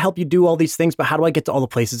 man, I want to help you do all these things, but how do I get to all the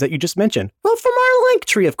places that you just mentioned? Well, from our link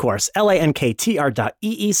tree, of course,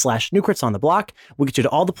 linktr.ee/newcritsontheblock. We'll get you to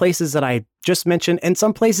all the places that I just mentioned and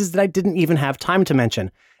some places that I didn't even have time to mention.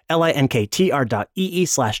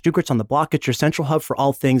 linktr.ee/NewCrits on the block. It's your central hub for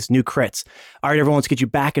all things New Crits. All right, everyone, let's get you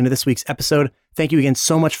back into this week's episode. Thank you again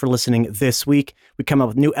so much for listening this week. We come up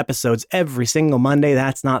with new episodes every single Monday.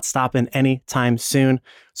 That's not stopping anytime soon.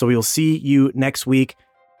 So we will see you next week.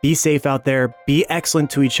 Be safe out there. Be excellent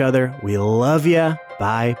to each other. We love you.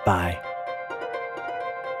 Bye-bye.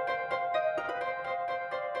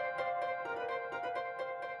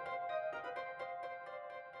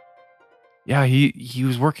 Yeah, he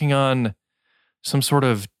was working on some sort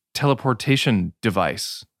of teleportation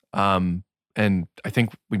device. And I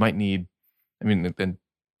think we might need, and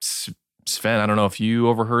Sven, I don't know if you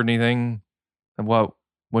overheard anything of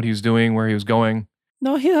what he was doing, where he was going.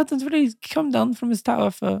 No, he hasn't really come down from his tower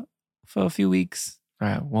for a few weeks.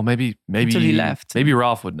 Well, maybe Until he left. Maybe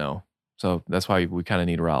Ralph would know. So that's why we kind of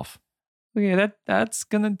need Ralph. Okay, that's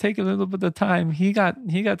gonna take a little bit of time. He got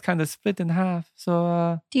kind of split in half.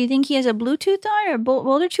 So Do you think he has a Bluetooth on or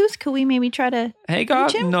Boulder Tooth? Could we maybe try to Hagar,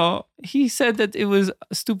 reach him? no, he said that it was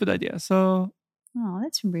a stupid idea. So Oh,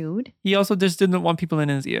 that's rude. he also just didn't want people in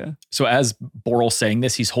his ear. So as Boral's saying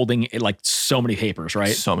this, he's holding like so many papers,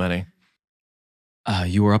 right? So many.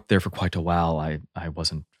 You were up there for quite a while. I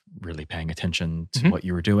wasn't really paying attention to Mhm. what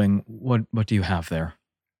you were doing. What do you have there?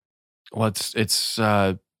 Well, it's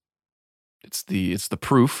the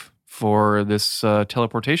proof for this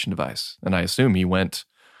teleportation device, and I assume he went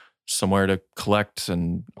somewhere to collect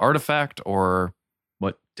an artifact or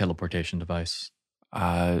What teleportation device?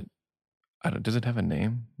 I don't. Does it have a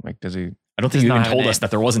name? Like, does he? I don't think Does you not even have a told name. us that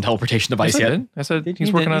there wasn't teleportation device Yes, I yet. did. I said He he's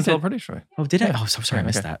did. working He on said- teleportation. Right? Oh, did I? Yeah. Oh, so sorry, I Okay,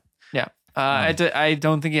 missed okay. that. Yeah. I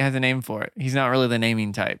don't think he has a name for it. He's not really the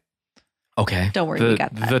naming type. Okay, Don't worry, we The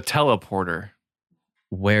got that. the teleporter.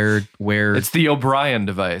 where It's the O'Brien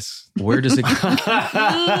device. where does it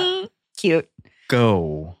Cute.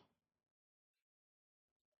 go?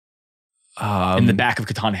 Um, In the back of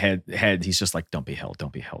Catan head, he's just like, "Don't be hell,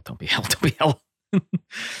 don't be hell, don't be hell, don't be hell."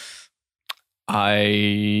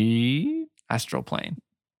 Astral plane.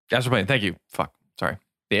 Astral plane. Thank you. Fuck. Sorry.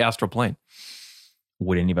 The astral plane.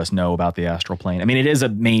 Would any of us know about the astral plane? I mean, it is a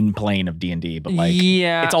main plane of D&D, but like,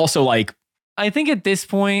 yeah, it's also like, I think at this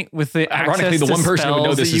point, with the ironically, access the to one person who would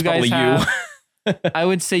know spells this that is probably guys you. have, I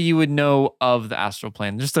would say you would know of the astral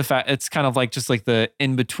plane. Just the fact it's kind of like just like the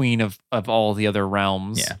in between of all the other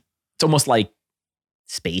realms. Yeah. It's almost like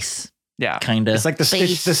space, Yeah. kind of. It's like the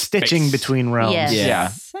stitching Space. between realms. Yes. Yeah.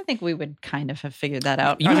 I think we would kind of have figured that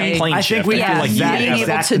out. You can plane I think shift. we Yeah. feel like Being that able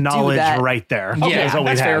exact to do knowledge that. right there. Okay, As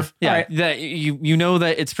always that's fair. have. Yeah, Alright. that you know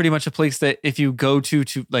that it's pretty much a place that if you go to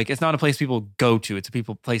like it's not a place people go to, it's a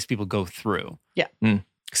place people go through. Except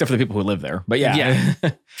for the people who live there. But yeah.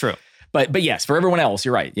 Yeah. True. But yes, for everyone else,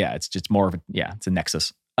 you're right. Yeah, it's just more of a, it's a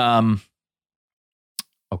nexus.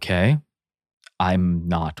 Okay. I'm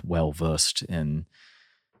not well versed in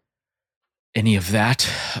any of that.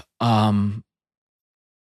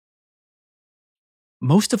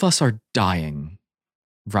 Most of us are dying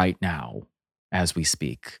right now as we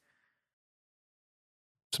speak.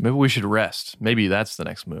 So maybe we should rest. Maybe that's the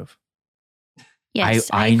next move. Yes,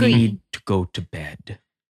 I I agree. need to go to bed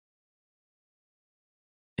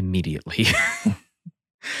immediately.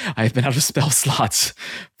 I've been out of spell slots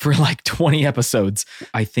for like 20 episodes.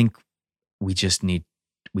 I think we just need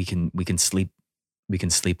we can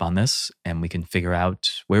sleep on this and we can figure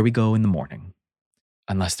out where we go in the morning.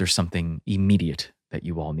 Unless there's something immediate that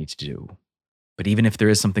you all need to do. But even if there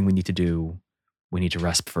is something we need to do, we need to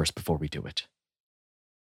rest first before we do it.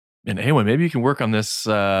 And anyway, maybe you can work on this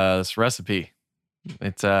this recipe.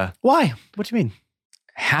 It's Why? What do you mean?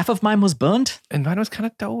 Half of mine was burnt. and mine was kind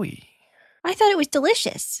of doughy. I thought it was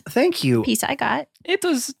delicious. Thank you. Piece I got. It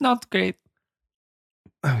was not great.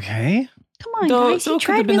 Okay. Come on, Though guys. it He could have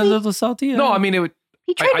tried been a really, little salty. No, I mean it would.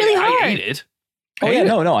 he tried really hard. I ate it. Oh I yeah, ate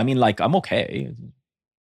it. no. I mean, like, I'm okay.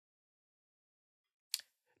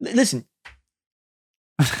 Listen,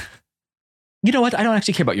 you know what? I don't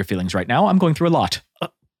actually care about your feelings right now. I'm going through a lot.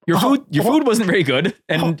 Your food wasn't very good,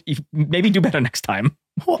 and you maybe do better next time.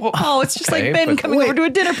 Oh, it's just Okay, like Ben but coming wait. over to a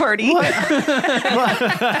dinner party. What?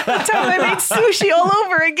 That's how I made sushi all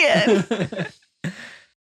over again.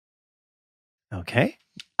 Okay.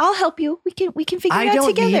 I'll help you. We can figure I it out don't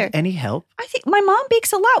together. need any help. I think my mom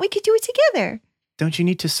bakes a lot. We could do it together. Don't you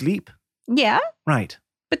need to sleep? Yeah, Right.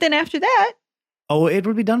 But then after that, Oh, it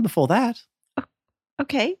would be done before that.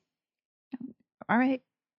 okay. All right.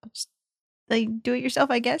 Just, like, do it yourself,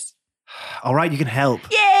 I guess. All right, you can help.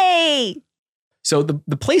 Yay! So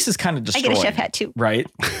the place is kind of I destroyed. get a chef hat too. right?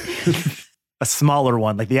 A smaller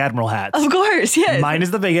one, like the Admiral hat. of course, yes. Mine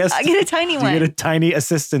is the biggest. I get a tiny You one. get a tiny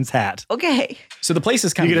assistant's hat. Okay. So the place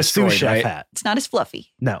is You kind get of a destroyed, sous chef right? hat. It's not as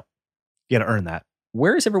fluffy. No. You got to earn that.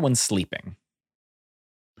 where is everyone sleeping?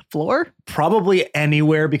 The floor? Probably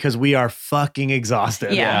anywhere because we are fucking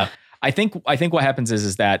exhausted. Yeah. I think what happens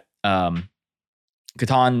is that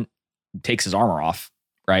Catan takes his armor off,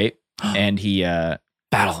 right? And he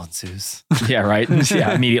Battle ensues. yeah, right.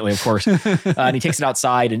 Yeah, immediately, of course. And he takes it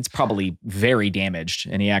outside, and it's probably very damaged.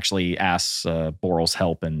 And he actually asks Boral's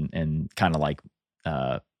help and kind of like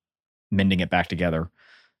mending it back together.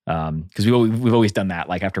 Because we've always done that.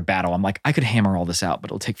 Like after battle, I'm like, I could hammer all this out, but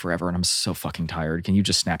it'll take forever, and I'm so fucking tired. Can you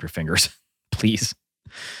just snap your fingers, please?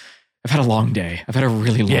 I've had a long day. I've had a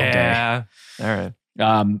really long day. Yeah. All right.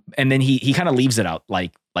 And then he kind of leaves it out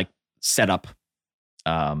like set up,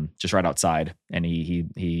 just right outside, and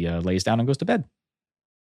he lays down and goes to bed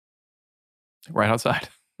Right outside.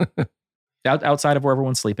 outside of where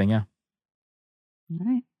everyone's sleeping. Yeah. All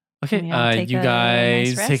right. Okay, Maybe I'll take you a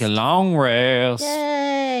guys nice take a rest. long rest.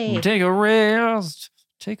 Yay. Take a rest.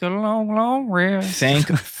 Take a long rest. Thank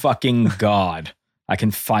fucking God, I can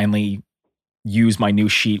finally use my new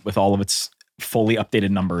sheet with all of its fully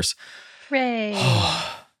updated numbers. Hooray.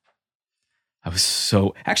 I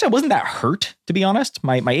wasn't that hurt, to be honest.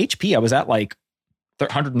 My HP, I was at like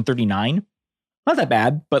 139. Not that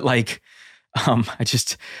bad, but like, I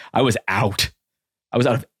was out. I was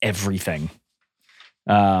out of everything.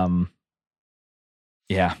 Yeah.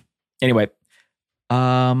 Anyway,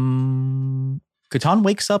 Catan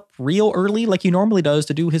wakes up real early like he normally does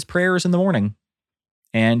to do his prayers in the morning.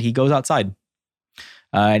 And he goes outside.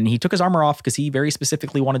 And he took his armor off because he very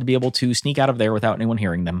specifically wanted to be able to sneak out of there without anyone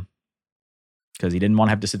hearing them. Because he didn't want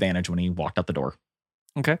to have disadvantage when he walked out the door.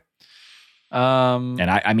 Okay. And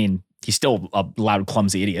I mean, he's still a loud,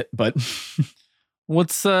 clumsy idiot, but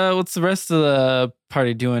What's the rest of the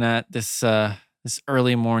party doing at this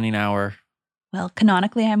early morning hour? Well,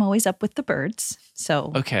 canonically, I'm always up with the birds.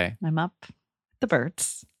 So Okay. I'm up with the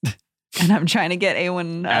birds. And I'm trying to get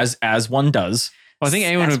Awen up. as one does. Well, I think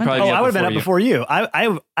anyone That's would when- probably. Oh, be I would have been up you. before you.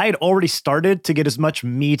 I had already started to get as much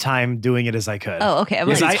me time doing it as I could. Oh, okay. I'm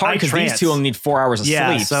It's like, hard because these tranced. two only need 4 hours of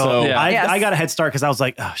yeah. sleep. So Yeah. Yes. I got a head start because I was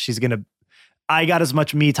like, oh, I got as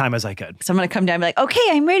much me time as I could. so I'm going to come down and be like, okay,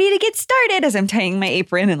 I'm ready to get started as I'm tying my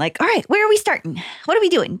apron and like, all right, where are we starting? What are we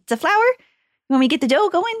doing? The flour? You want me to get the dough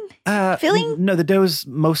going? Filling? No, the dough's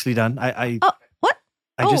mostly done. I What?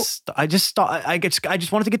 I just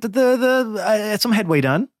wanted to get the some headway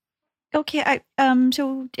done. Okay.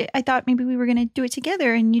 So I thought maybe we were going to do it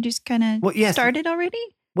together and you just kind of Well, yes. started already?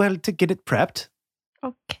 Well, to get it prepped.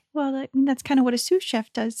 Okay. Well, I mean, that's kind of what a sous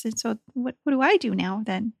chef does. And so what do I do now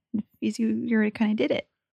then? If you already kind of did it.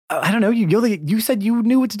 I don't know. You said you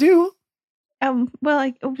knew what to do. Well,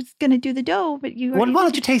 I was going to do the dough, but you Why already don't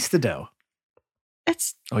did you it. taste the dough?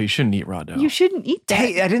 That's, Oh, you shouldn't eat raw dough. you shouldn't eat that.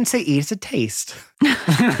 I didn't say eat. It's a taste.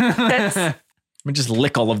 That's Let me just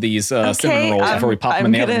lick all of these cinnamon rolls before we pop them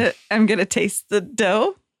in the oven. I'm gonna taste the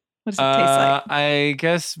dough. What does it taste like? I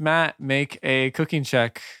guess Matt, make a cooking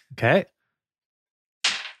check. Okay.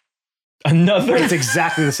 Another. It's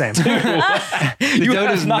exactly the same. you dough have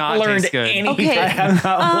does not not learned taste good. anything. Okay. I have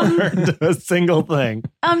not learned a single thing.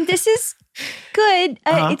 This is good.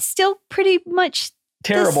 Uh-huh. It's still pretty much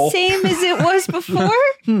Terrible. the same as it was before.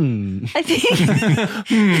 I think.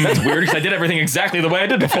 That's weird because I did everything exactly the way I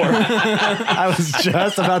did before. I was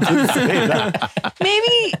just about to say that.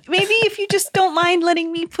 maybe if you just don't mind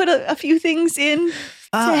letting me put a few things in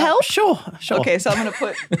to help. Sure. Okay, so I'm gonna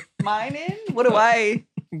put mine in. What do I?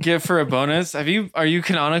 Give for a bonus. Are you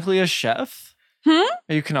canonically a chef? Hmm?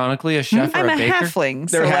 Are you canonically a chef I'm or a a baker? halfling.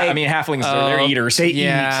 So They're like, halflings. They're Oh, eaters. they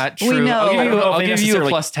Yeah, eat. true. We know. I'll give I don't know if I'll they give you a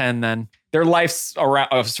necessarily- +10 then. Their lives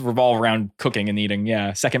revolve around cooking and eating.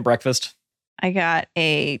 Yeah. Second breakfast. I got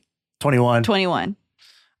a 21. 21.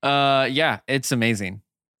 Yeah, it's amazing.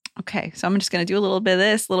 Okay, so I'm just gonna do a little bit of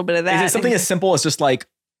this, a little bit of that. Is it something and- as simple as just like,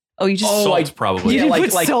 Oh, you just Salt, probably. You didn't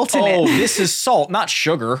put salt in it. this is salt, not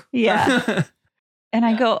sugar. yeah. And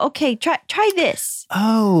I go, okay, try this.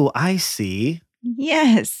 Oh, I see.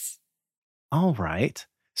 Yes. All right.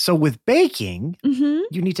 So with baking, Mm-hmm.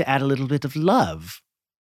 you need to add a little bit of love.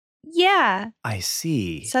 Yeah. I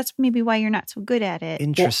see. So that's maybe why you're not so good at it.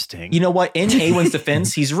 Interesting. You know what? In Awen's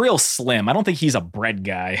defense, he's real slim. I don't think he's a bread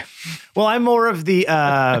guy. Well, I'm more of the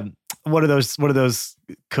what are those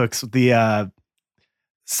cooks? The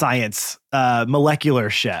science molecular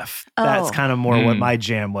chef. That's Oh. kind of more what Hmm. my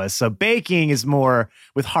jam was. So baking is more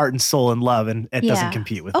with heart and soul and love, and it Yeah. doesn't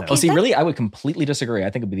compete with Okay. Oh, those. see, that- really, I would completely disagree. I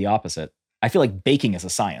think it'd be the opposite. I feel like baking is a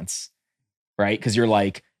science, right? Because you're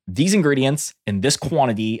like, these ingredients in this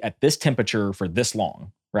quantity at this temperature for this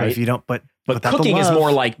long, But right? if you don't, but But without the cooking is love-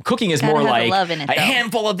 more like Gotta have the love in it, a though.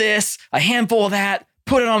 handful of this, a handful of that.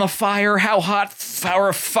 put it on the fire,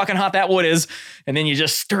 however fucking hot that wood is, and then you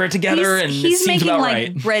just stir it together, and it he's seems making about like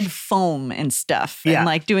right. bread foam and stuff, Yeah. and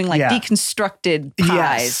like doing like Yeah. deconstructed pies.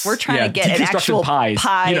 Yes. We're trying Yeah, to get an deconstructed actual pies,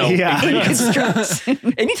 pie. you know. Yeah.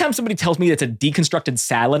 deconstruct. Anytime somebody tells me it's a deconstructed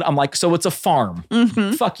salad, I'm like, so it's a farm.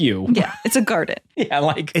 Mhm. Fuck you. Yeah, it's a garden. Yeah,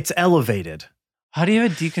 like It's elevated. How do you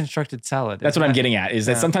have a deconstructed salad? that's what I'm getting at. Is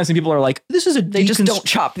that Yeah. sometimes some people are like, this is a They just don't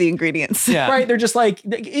chop the ingredients. Yeah. right. They're just like,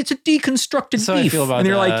 it's a deconstructed So beef, I feel about and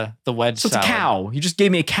you're like, the wedge so it's a salad. cow. You just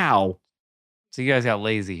gave me a cow. So you guys got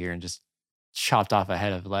lazy here and just chopped off a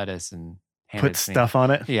head of lettuce and handed Put it to me. stuff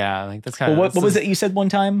on it. Yeah, like that's kind Well, of what was it you said one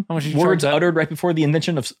time? How much did you Words charge that? uttered right before the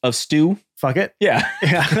invention of stew. Fuck it. Yeah.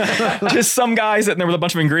 Yeah. Just some guy sitting there with a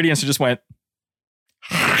bunch of ingredients who just went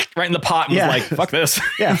right in the pot and Yeah. was like, fuck this.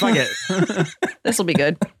 Yeah, fuck it. This will be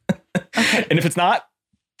good. And if it's not,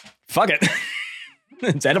 fuck it.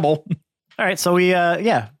 It's edible. All right, so we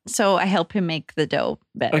yeah. So I help him make the dough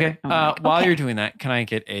better. Okay. I'm like, While okay. you're doing that, can I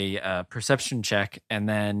get a perception check? And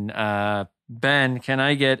then Ben, can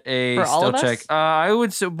I get a For all stealth of us? check? I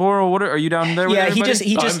would say, Boro, what are you down there with Yeah,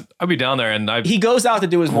 everybody? I'll be down there, and he goes out to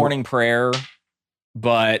do his morning prayer,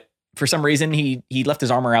 but for some reason he left his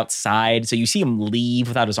armor outside. So you see him leave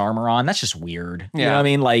without his armor on. That's just weird. You know Yeah. what I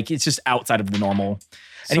mean? Like it's just outside of the normal. And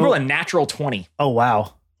he So- rolled a natural 20. Oh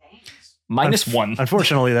wow. -1.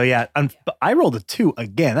 Unfortunately though, yeah. I rolled a 2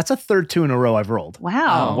 again. That's a third 2 in a row I've rolled.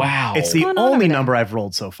 Wow. Oh, Wow. It's the going on over only there? number I've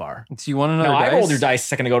rolled so far. Do you want another No, I dice? rolled your dice a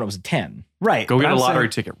second ago and it was a 10. Right. go but get a I'm lottery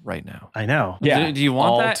saying- ticket right now. I know. Yeah. Do you want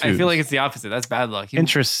all that? I twos. feel like it's the opposite. That's bad luck.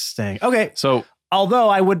 Interesting. Okay. So Although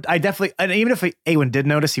I definitely, and even if Awen did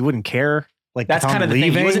notice, he wouldn't care. Like That's Tom kind of the thing.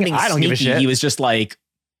 leaving, He wasn't being I don't give a sneaky. shit. He was just like,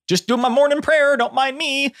 just doing my morning prayer. Don't mind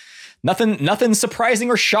me. Nothing surprising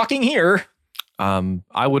or shocking here.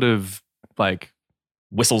 I would have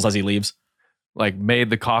Whistles as he leaves. made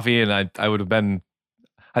the coffee, and I would have been.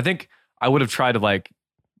 I think I would have tried to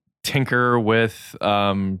tinker with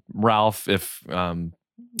Ralph if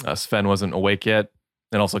Sven wasn't awake yet,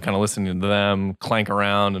 and also kind of listening to them clank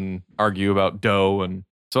around and argue about dough. And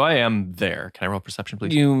so I am there. Can I roll perception,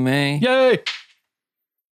 please? You may. Yay!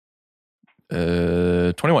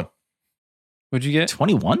 21. What'd you get?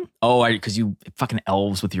 21? Oh, because you fucking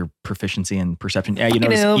elves with your proficiency and perception. Yeah, you Fucking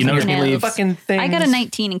notice, elves you notice and me elves. leave. Fucking things. I got a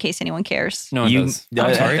 19 in case anyone cares. No one You, does.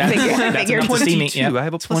 I'm sorry. That's, Figured- that's figured. enough to see me. Yeah. I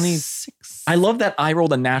have a 26. I love that I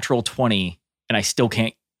rolled a natural 20 and I still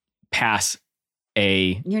can't pass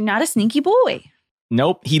a. You're not a sneaky boy.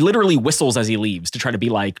 Nope. He literally whistles as he leaves to try to be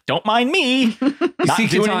like, don't mind me. Not see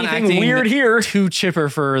doing Catan anything acting weird here. Too chipper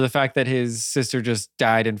for the fact that his sister just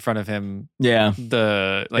died in front of him. Yeah. In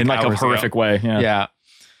In like a hours ago. horrific way. Yeah. Yeah.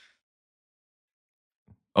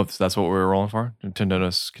 Oh, so that's what we were rolling for? To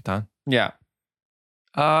notice Catan? Yeah.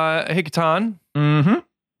 Hey, Catan. Mm-hmm.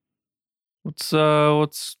 What's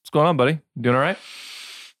going on, buddy? You doing all right?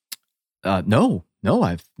 No,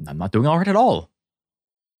 I'm not doing all right at all.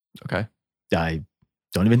 Okay. I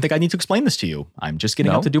don't even think I need to explain this to you. I'm just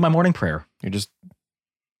getting No? up to do my morning prayer. You're just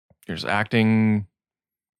acting.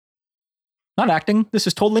 Not acting. This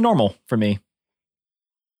is totally normal for me.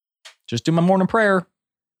 Just do my morning prayer.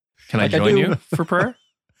 Can Like I I join do. you for prayer?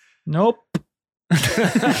 Nope.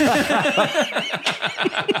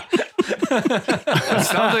 That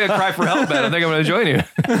sounds like a cry for help, man. I think I'm going to join you.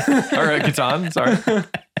 All right, Catan. Sorry.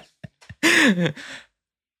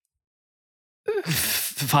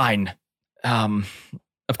 Fine.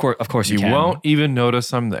 Of course you You can. won't even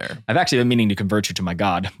notice I'm there. I've actually been meaning to convert you to my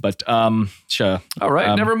god, but sure. All right,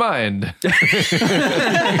 Um, never mind. That's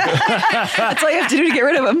all you have to do to get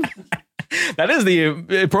rid of him. That is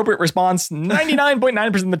the appropriate response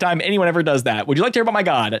 99.9% of the time anyone ever does that. Would you like to hear about my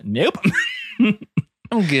god? Nope.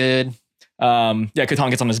 I'm good. Yeah, Catan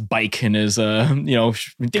gets on his bike and is ding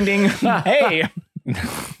ding. Hey.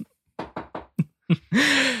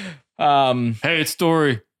 Hey, it's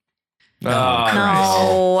Story. Oh,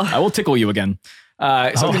 No. I will tickle you again.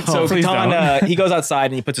 So please Catan, he goes outside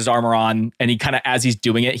and he puts his armor on, and he kind of, as he's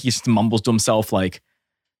doing it, he just mumbles to himself like,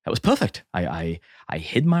 "That was perfect. I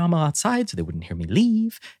hid my armor outside so they wouldn't hear me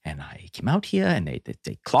leave, and I came out here and they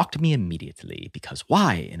clocked me immediately because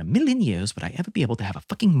why in a million years would I ever be able to have a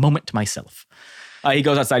fucking moment to myself?" He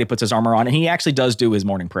goes outside, he puts his armor on, and he actually does do his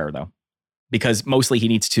morning prayer though, because mostly he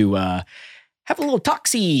needs to have a little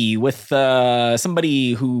talksy with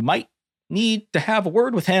somebody who might need to have a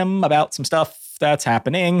word with him about some stuff that's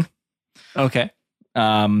happening. Okay.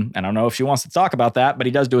 I don't know if she wants to talk about that, but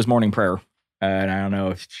he does do his morning prayer. And I don't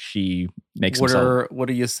know if she makes What himself.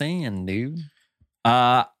 are you saying, dude?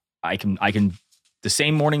 I can the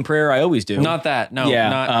same morning prayer I always do. Not that. No. Yeah,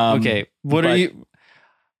 Not okay. What are but- you?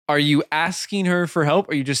 Are you asking her for help,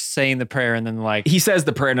 or are you just saying the prayer and then like He says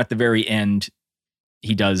the prayer, and at the very end,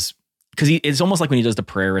 he does, because it's almost like when he does the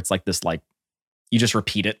prayer, it's like this, like, you just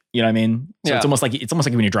repeat it. You know what I mean? So Yeah. it's almost like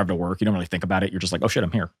when you drive to work, you don't really think about it. You're just like, oh shit,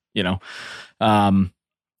 I'm here. You know? And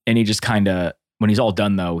he just kind of, when he's all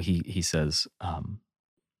done though, he says,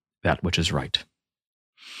 that which is right.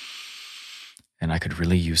 And I could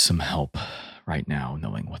really use some help right now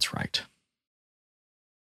knowing what's right.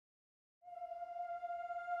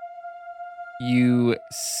 you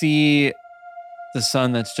see the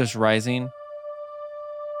sun that's just rising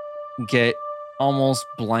get almost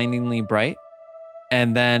blindingly bright,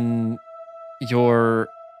 and then you're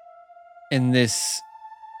in this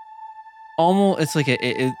almost, it's like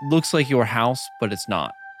it looks like your house, but it's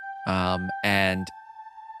not. And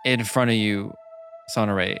in front of you,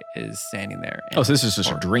 Sonore is standing there. Oh, so this is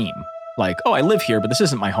just a dream. Like, oh, I live here, but this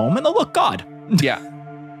isn't my home. And oh, look, God. Yeah.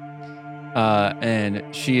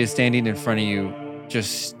 And she is standing in front of you,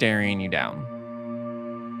 just staring you down.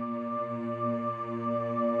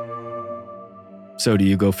 So do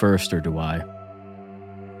you go first or do I?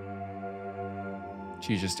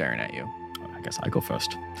 She's just staring at you. I guess I go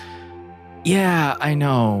first. Yeah, I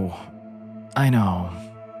know. I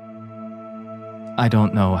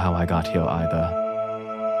don't know how I got here either.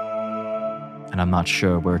 And I'm not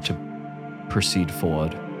sure where to proceed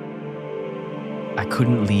forward. I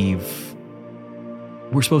couldn't leave.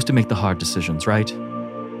 We're supposed to make the hard decisions, right?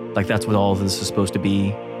 Like that's what all of this is supposed to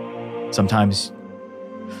be. Sometimes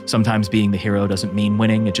being the hero doesn't mean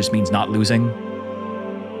winning, it just means not losing.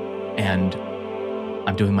 And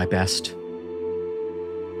I'm doing my best.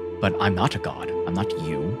 But I'm not a god. I'm not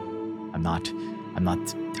you. I'm not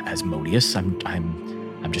Asmodeus.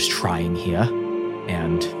 I'm just trying here.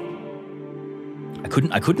 And I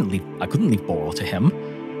couldn't leave Boral to him.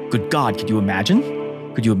 Good God, could you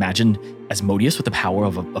imagine? Could you imagine Asmodeus with the power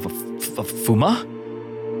of a Fuma?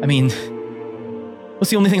 I mean,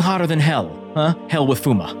 what's the only thing hotter than hell? Huh? Hell with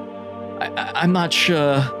Fuma. I'm not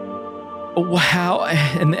sure how.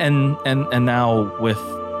 And now with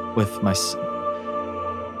my.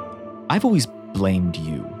 I've always blamed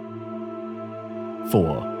you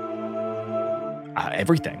for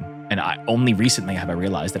everything. And only recently have I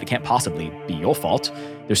realized that it can't possibly be your fault.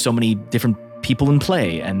 There's so many different people in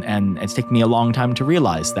play, and it's taken me a long time to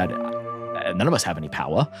realize that none of us have any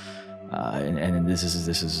power. And this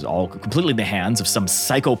is all completely in the hands of some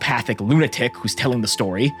psychopathic lunatic who's telling the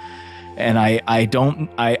story. And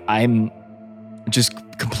I'm just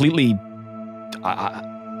completely, I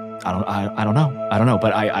don't know,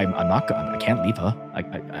 but I can't leave her. I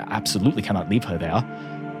absolutely cannot leave her there.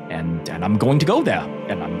 And I'm going to go there,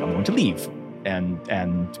 and I'm going to leave, and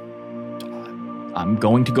I'm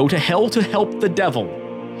going to go to hell to help the devil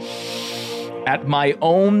at my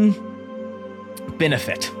own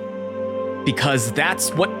benefit, because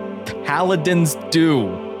that's what paladins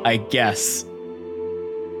do, I guess.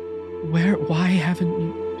 Why haven't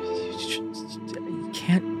you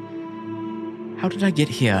can't, how did I get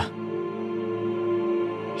here?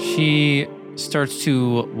 She starts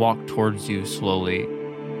to walk towards you slowly.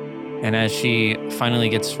 And as she finally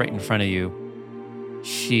gets right in front of you,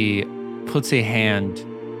 she puts a hand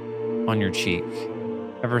on your cheek,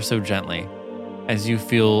 ever so gently, as you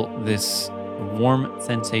feel this warm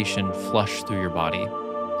sensation flush through your body.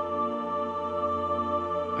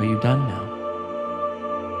 Are you done now?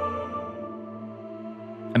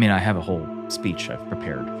 I mean, I have a whole speech I've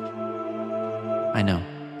prepared, I know.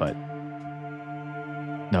 but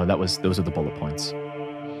no, those are the bullet points.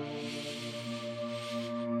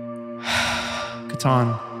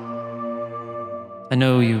 Catan, I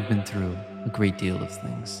know you've been through a great deal of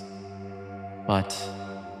things, but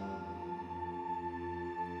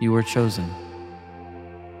you were chosen,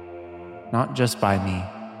 not just by me,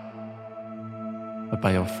 but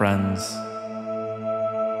by your friends,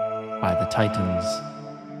 by the Titans.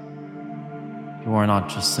 You are not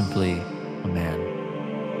just simply a man.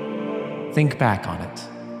 Think back on it.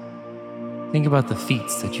 Think about the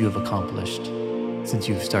feats that you have accomplished since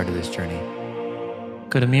you've started this journey.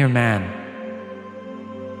 Could a mere man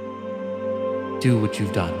do what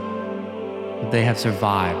you've done? Would they have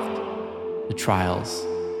survived the trials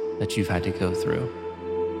that you've had to go through?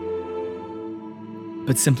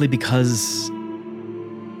 But simply because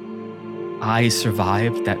I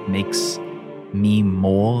survived, that makes me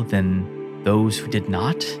more than those who did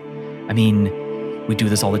not? I mean, we do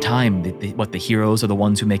this all the time. The heroes are the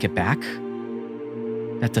ones who make it back?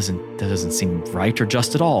 That doesn't seem right or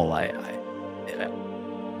just at all.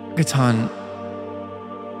 Catan,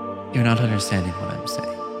 you're not understanding what I'm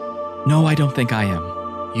saying. No, I don't think I am.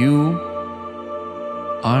 You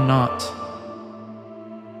are not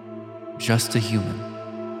just a human.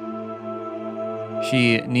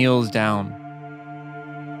 She kneels down.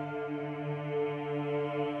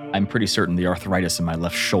 I'm pretty certain the arthritis in my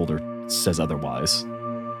left shoulder says otherwise.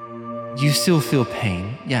 You still feel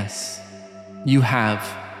pain, yes. You have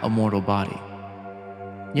a mortal body.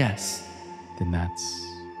 Yes. Then that's...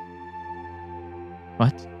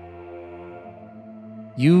 What?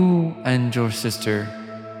 You and your sister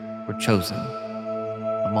were chosen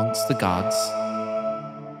amongst the gods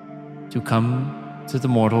to come to the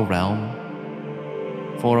mortal realm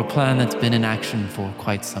for a plan that's been in action for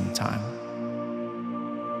quite some time.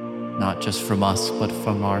 Not just from us, but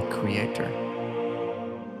from our Creator.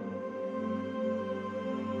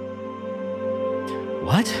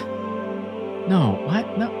 What? No,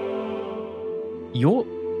 what? No. Your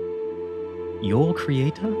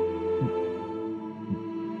creator?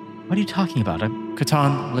 What are you talking about?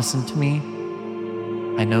 Catan, listen to me.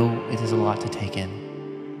 I know it is a lot to take in.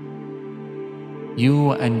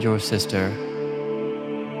 You and your sister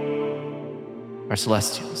are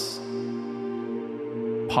celestials.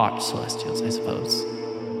 Part celestials, I suppose.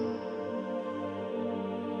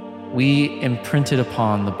 We imprinted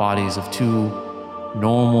upon the bodies of two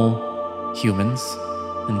normal humans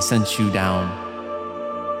and sent you down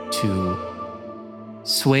to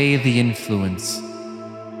sway the influence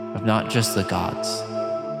of not just the gods,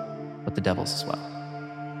 but the devils as well.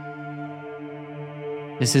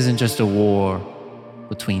 This isn't just a war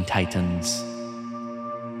between titans.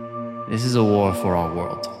 This is a war for our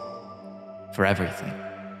world, for everything.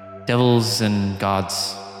 Devils and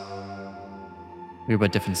gods, we're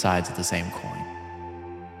but different sides of the same coin.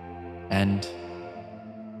 And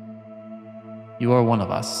you are one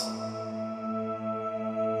of us.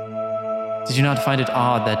 Did you not find it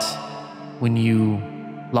odd that when you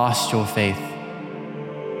lost your faith,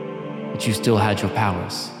 that you still had your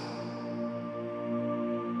powers?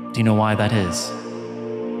 Do you know why that is?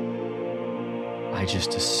 I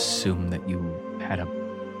just assumed that you had a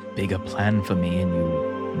bigger plan for me and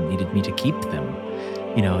you needed me to keep them.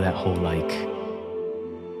 You know, that whole, like,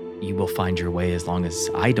 you will find your way as long as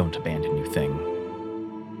I don't abandon you thing.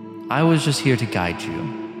 I was just here to guide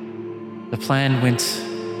you. The plan went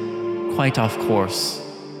quite off course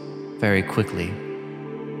very quickly,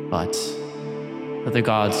 but the other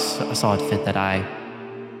gods saw it fit that I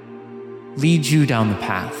lead you down the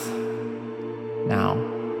path. Now,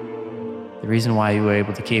 the reason why you were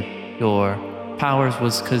able to keep your powers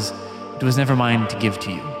was because it was never mine to give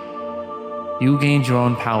to you. You gained your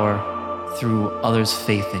own power through others'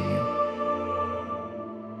 faith in you.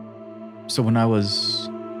 So when I was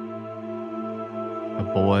a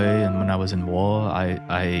boy and when I was in war,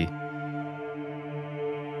 I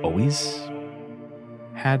always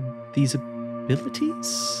had these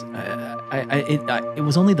abilities. It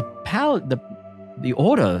was only the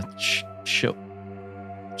order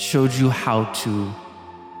Showed you how to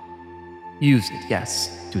use it, yes.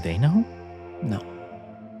 Do they know? No.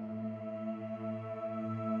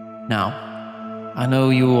 Now, I know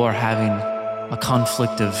you are having a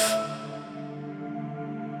conflict of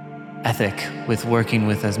ethic with working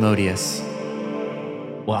with Asmodeus.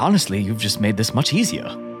 Well, honestly, you've just made this much easier.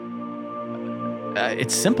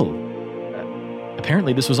 It's simple.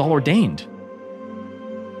 Apparently, this was all ordained.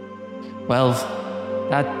 Well,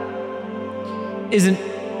 that isn't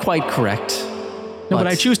quite correct. No, but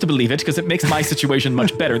I choose to believe it because it makes my situation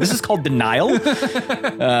much better. This is called denial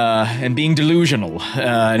and being delusional.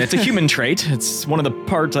 And it's a human trait. It's one of the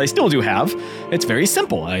parts I still do have. It's very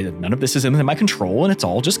simple. None of this is in my control, and it's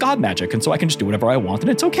all just God magic. And so I can just do whatever I want, and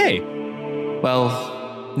it's okay. Well,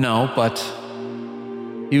 no, but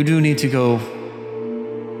you do need to go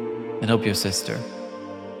and help your sister.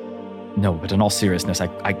 No, but in all seriousness, I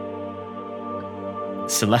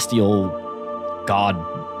celestial, God,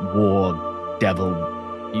 war, devil,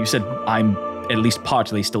 you said I'm at least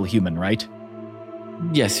partly still human, right?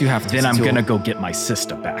 Yes, you have to. Then I'm still- gonna go get my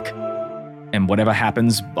sister back. And whatever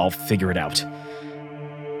happens, I'll figure it out.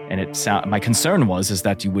 And my concern is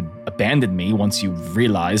that you would abandon me once you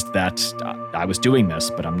realized that I was doing this,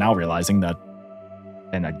 but I'm now realizing that,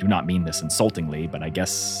 and I do not mean this insultingly, but I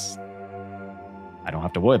guess I don't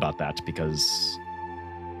have to worry about that because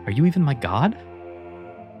are you even my god?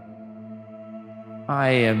 I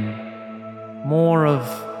am more of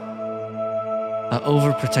an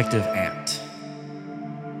overprotective aunt.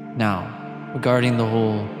 Now, regarding the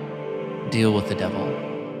whole deal with the devil,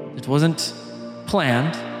 it wasn't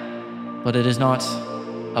planned, but it is not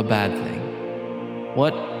a bad thing.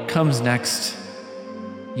 What comes next,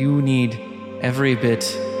 you need every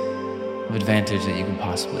bit of advantage that you can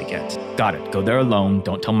possibly get. Got it. Go there alone.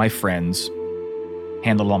 Don't tell my friends.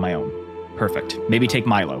 Handle it on my own. Perfect. Maybe take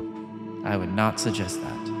Milo. I would not suggest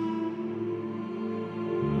that.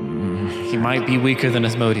 He might be weaker than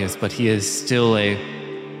Asmodeus, but he is still a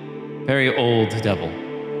very old devil.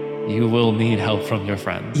 You will need help from your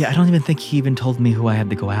friends. Yeah, I don't even think he even told me who I had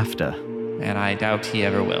to go after. And I doubt he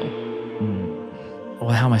ever will.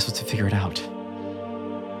 Well, how am I supposed to figure it out?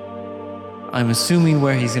 I'm assuming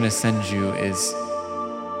where he's going to send you is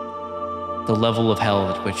the level of hell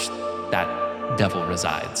at which that devil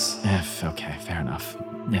resides. Okay, fair enough.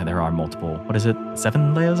 Yeah, there are multiple. What is it?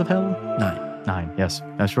 7 layers of hell? 9, yes.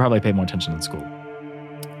 I should probably pay more attention in school.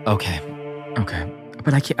 Okay.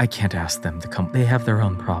 But I can't ask them to come. They have their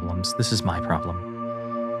own problems. This is my problem.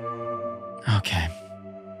 Okay.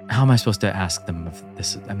 How am I supposed to ask them if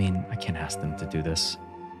this? I mean, I can't ask them to do this.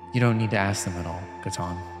 You don't need to ask them at all,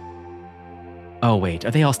 Catan. Oh, wait.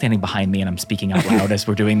 Are they all standing behind me and I'm speaking out loud as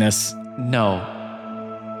we're doing this? No.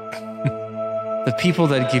 The people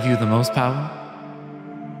that give you the most power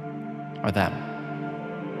are them.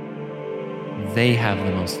 They have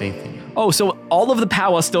the most faith in you. Oh, so all of the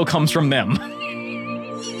power still comes from them.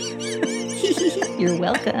 You're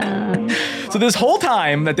welcome. So this whole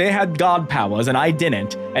time that they had God powers and I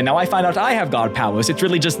didn't, and now I find out I have God powers, it's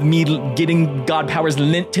really just me getting God powers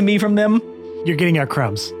lent to me from them? You're getting our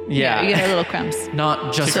crumbs. Yeah. You get our little crumbs.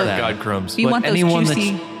 Not just Take our them. God crumbs. You But want those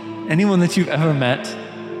juicy... anyone that you've ever met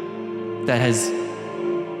that has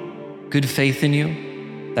good faith in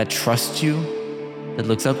you, that trusts you, that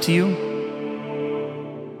looks up to you,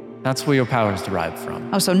 that's where your power is derived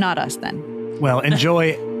from. Oh, so not us then. Well,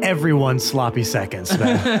 enjoy everyone's sloppy seconds.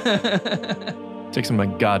 Then. Take some of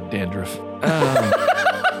my God dandruff.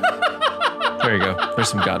 There you go. There's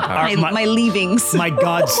some God power. My leavings. My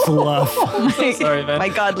God fluff. Sorry, man. My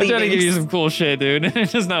God I'm trying to give you leavings. some cool shit, dude.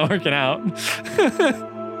 It's just not working out.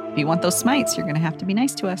 If you want those smites, you're going to have to be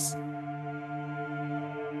nice to us.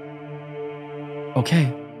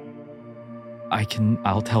 Okay.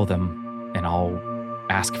 I'll tell them and I'll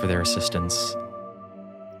ask for their assistance.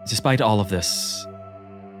 Despite all of this,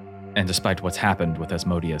 and despite what's happened with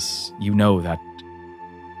Asmodeus, you know that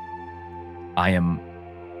I am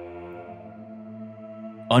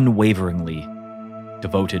unwaveringly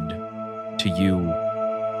devoted to you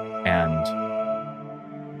and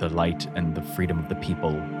the light and the freedom of the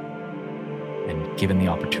people. And given the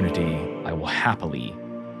opportunity, I will happily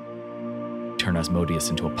turn Asmodeus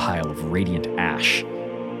into a pile of radiant ash.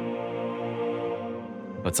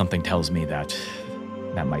 But something tells me that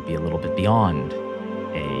might be a little bit beyond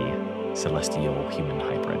a celestial human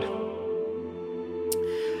hybrid.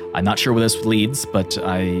 I'm not sure where this leads, but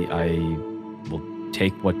I will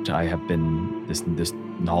take what I have been, this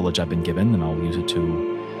knowledge I've been given, and I'll use it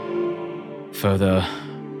to further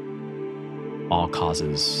all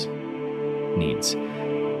causes' needs.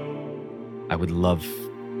 I would love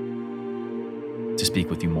to speak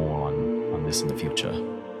with you more on this in the future.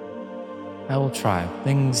 I will try.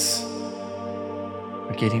 Things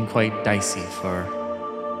are getting quite dicey for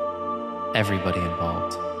everybody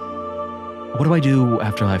involved. What do I do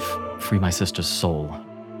after I've freed my sister's soul?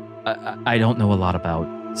 I don't know a lot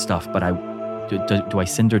about stuff, but do I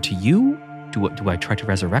send her to you? Do I try to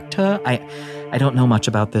resurrect her? I don't know much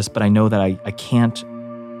about this, but I know that I can't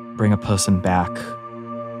bring a person back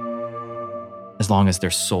as long as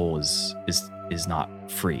their soul is not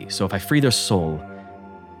free. So if I free their soul,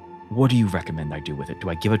 what do you recommend I do with it? Do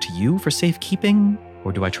I give it to you for safekeeping,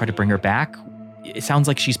 or do I try to bring her back? It sounds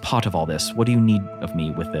like she's part of all this. What do you need of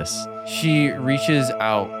me with this? She reaches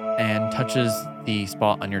out and touches the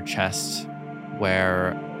spot on your chest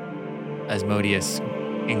where Asmodeus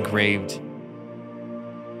engraved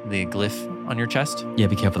the glyph on your chest. Yeah,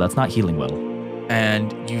 be careful. That's not healing well.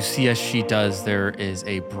 And you see as she does, there is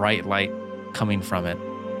a bright light coming from it.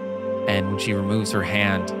 And when she removes her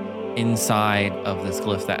hand, inside of this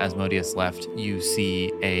glyph that Asmodeus left, you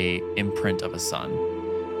see a imprint of a sun.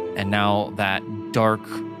 And now that dark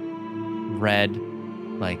red,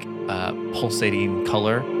 like pulsating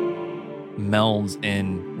color melds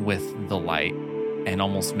in with the light and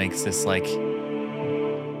almost makes this like,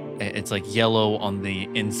 it's like yellow on the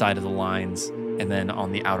inside of the lines, and then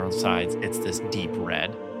on the outer sides, it's this deep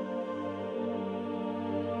red.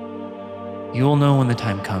 You will know when the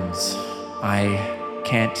time comes. I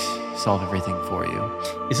can't solve everything for you.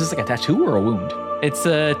 Is this like a tattoo or a wound? It's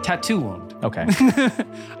a tattoo wound. Okay.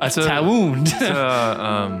 A ta wound.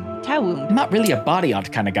 Tawoom. I'm not really a body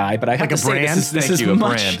art kind of guy, but I have Like to a say brand? this Thank is you, a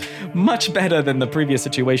much better than the previous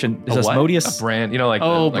situation. Does A what? Asmodeus? A brand, you know, like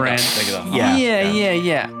Oh, the, like brand. Yeah.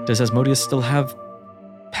 Yeah. Does Asmodeus still have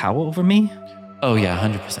power over me? Oh, yeah,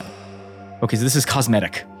 100%. Okay, so this is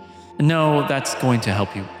cosmetic. No, that's going to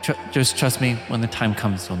help you. Just trust me, when the time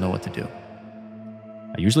comes, you'll know what to do.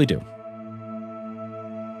 I usually do.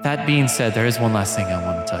 That being said, there is one last thing I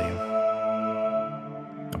want to tell you.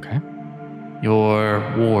 Okay. Your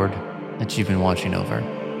ward that you've been watching over.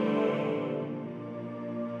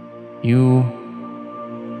 You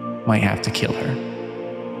might have to kill her.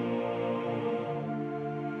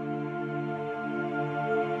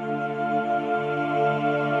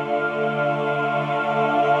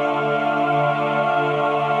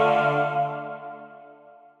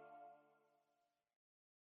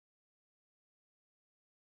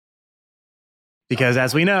 Because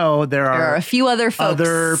as we know, there There are are a few other folks.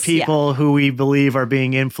 other people who we believe are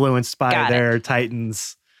being influenced by Got it. their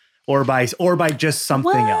titans or by just something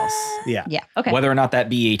What? else. Yeah. Yeah. Okay. Whether or not that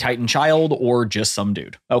be a Titan child or just some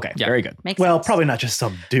dude. Okay, Yeah. very good. Makes Well, sense. probably not just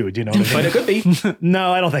some dude, you know what I But mean? it could be.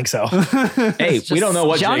 No, I don't think so. Hey, we don't know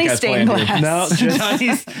what Johnny Jake has planned here. Stainglass. No, just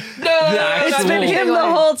Johnny's It's been him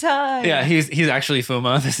the whole time. Yeah, he's actually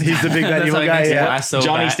Fuma. He's the big bad evil guy, yeah. So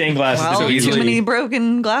Johnny bad. Stained Glass Well, is so too easily. many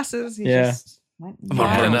broken glasses. He Yeah. just went I'm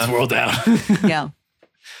gonna burn wild. this world down. Yeah.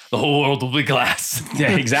 The whole world will be glass.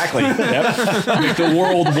 Yeah, exactly. Yep. Make the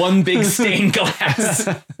world one big stained glass.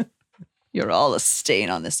 You're all a stain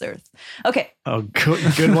on this earth. Okay. Oh,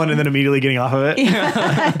 good one. And then immediately getting off of it.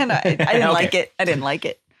 And I didn't Okay. like it. I didn't like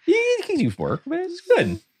it. You can use work, but it's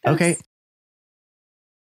good. Okay.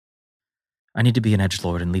 I need to be an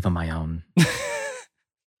edgelord and leave on my own.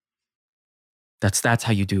 That's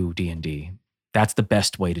how you do D&D. That's the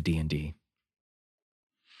best way to D&D.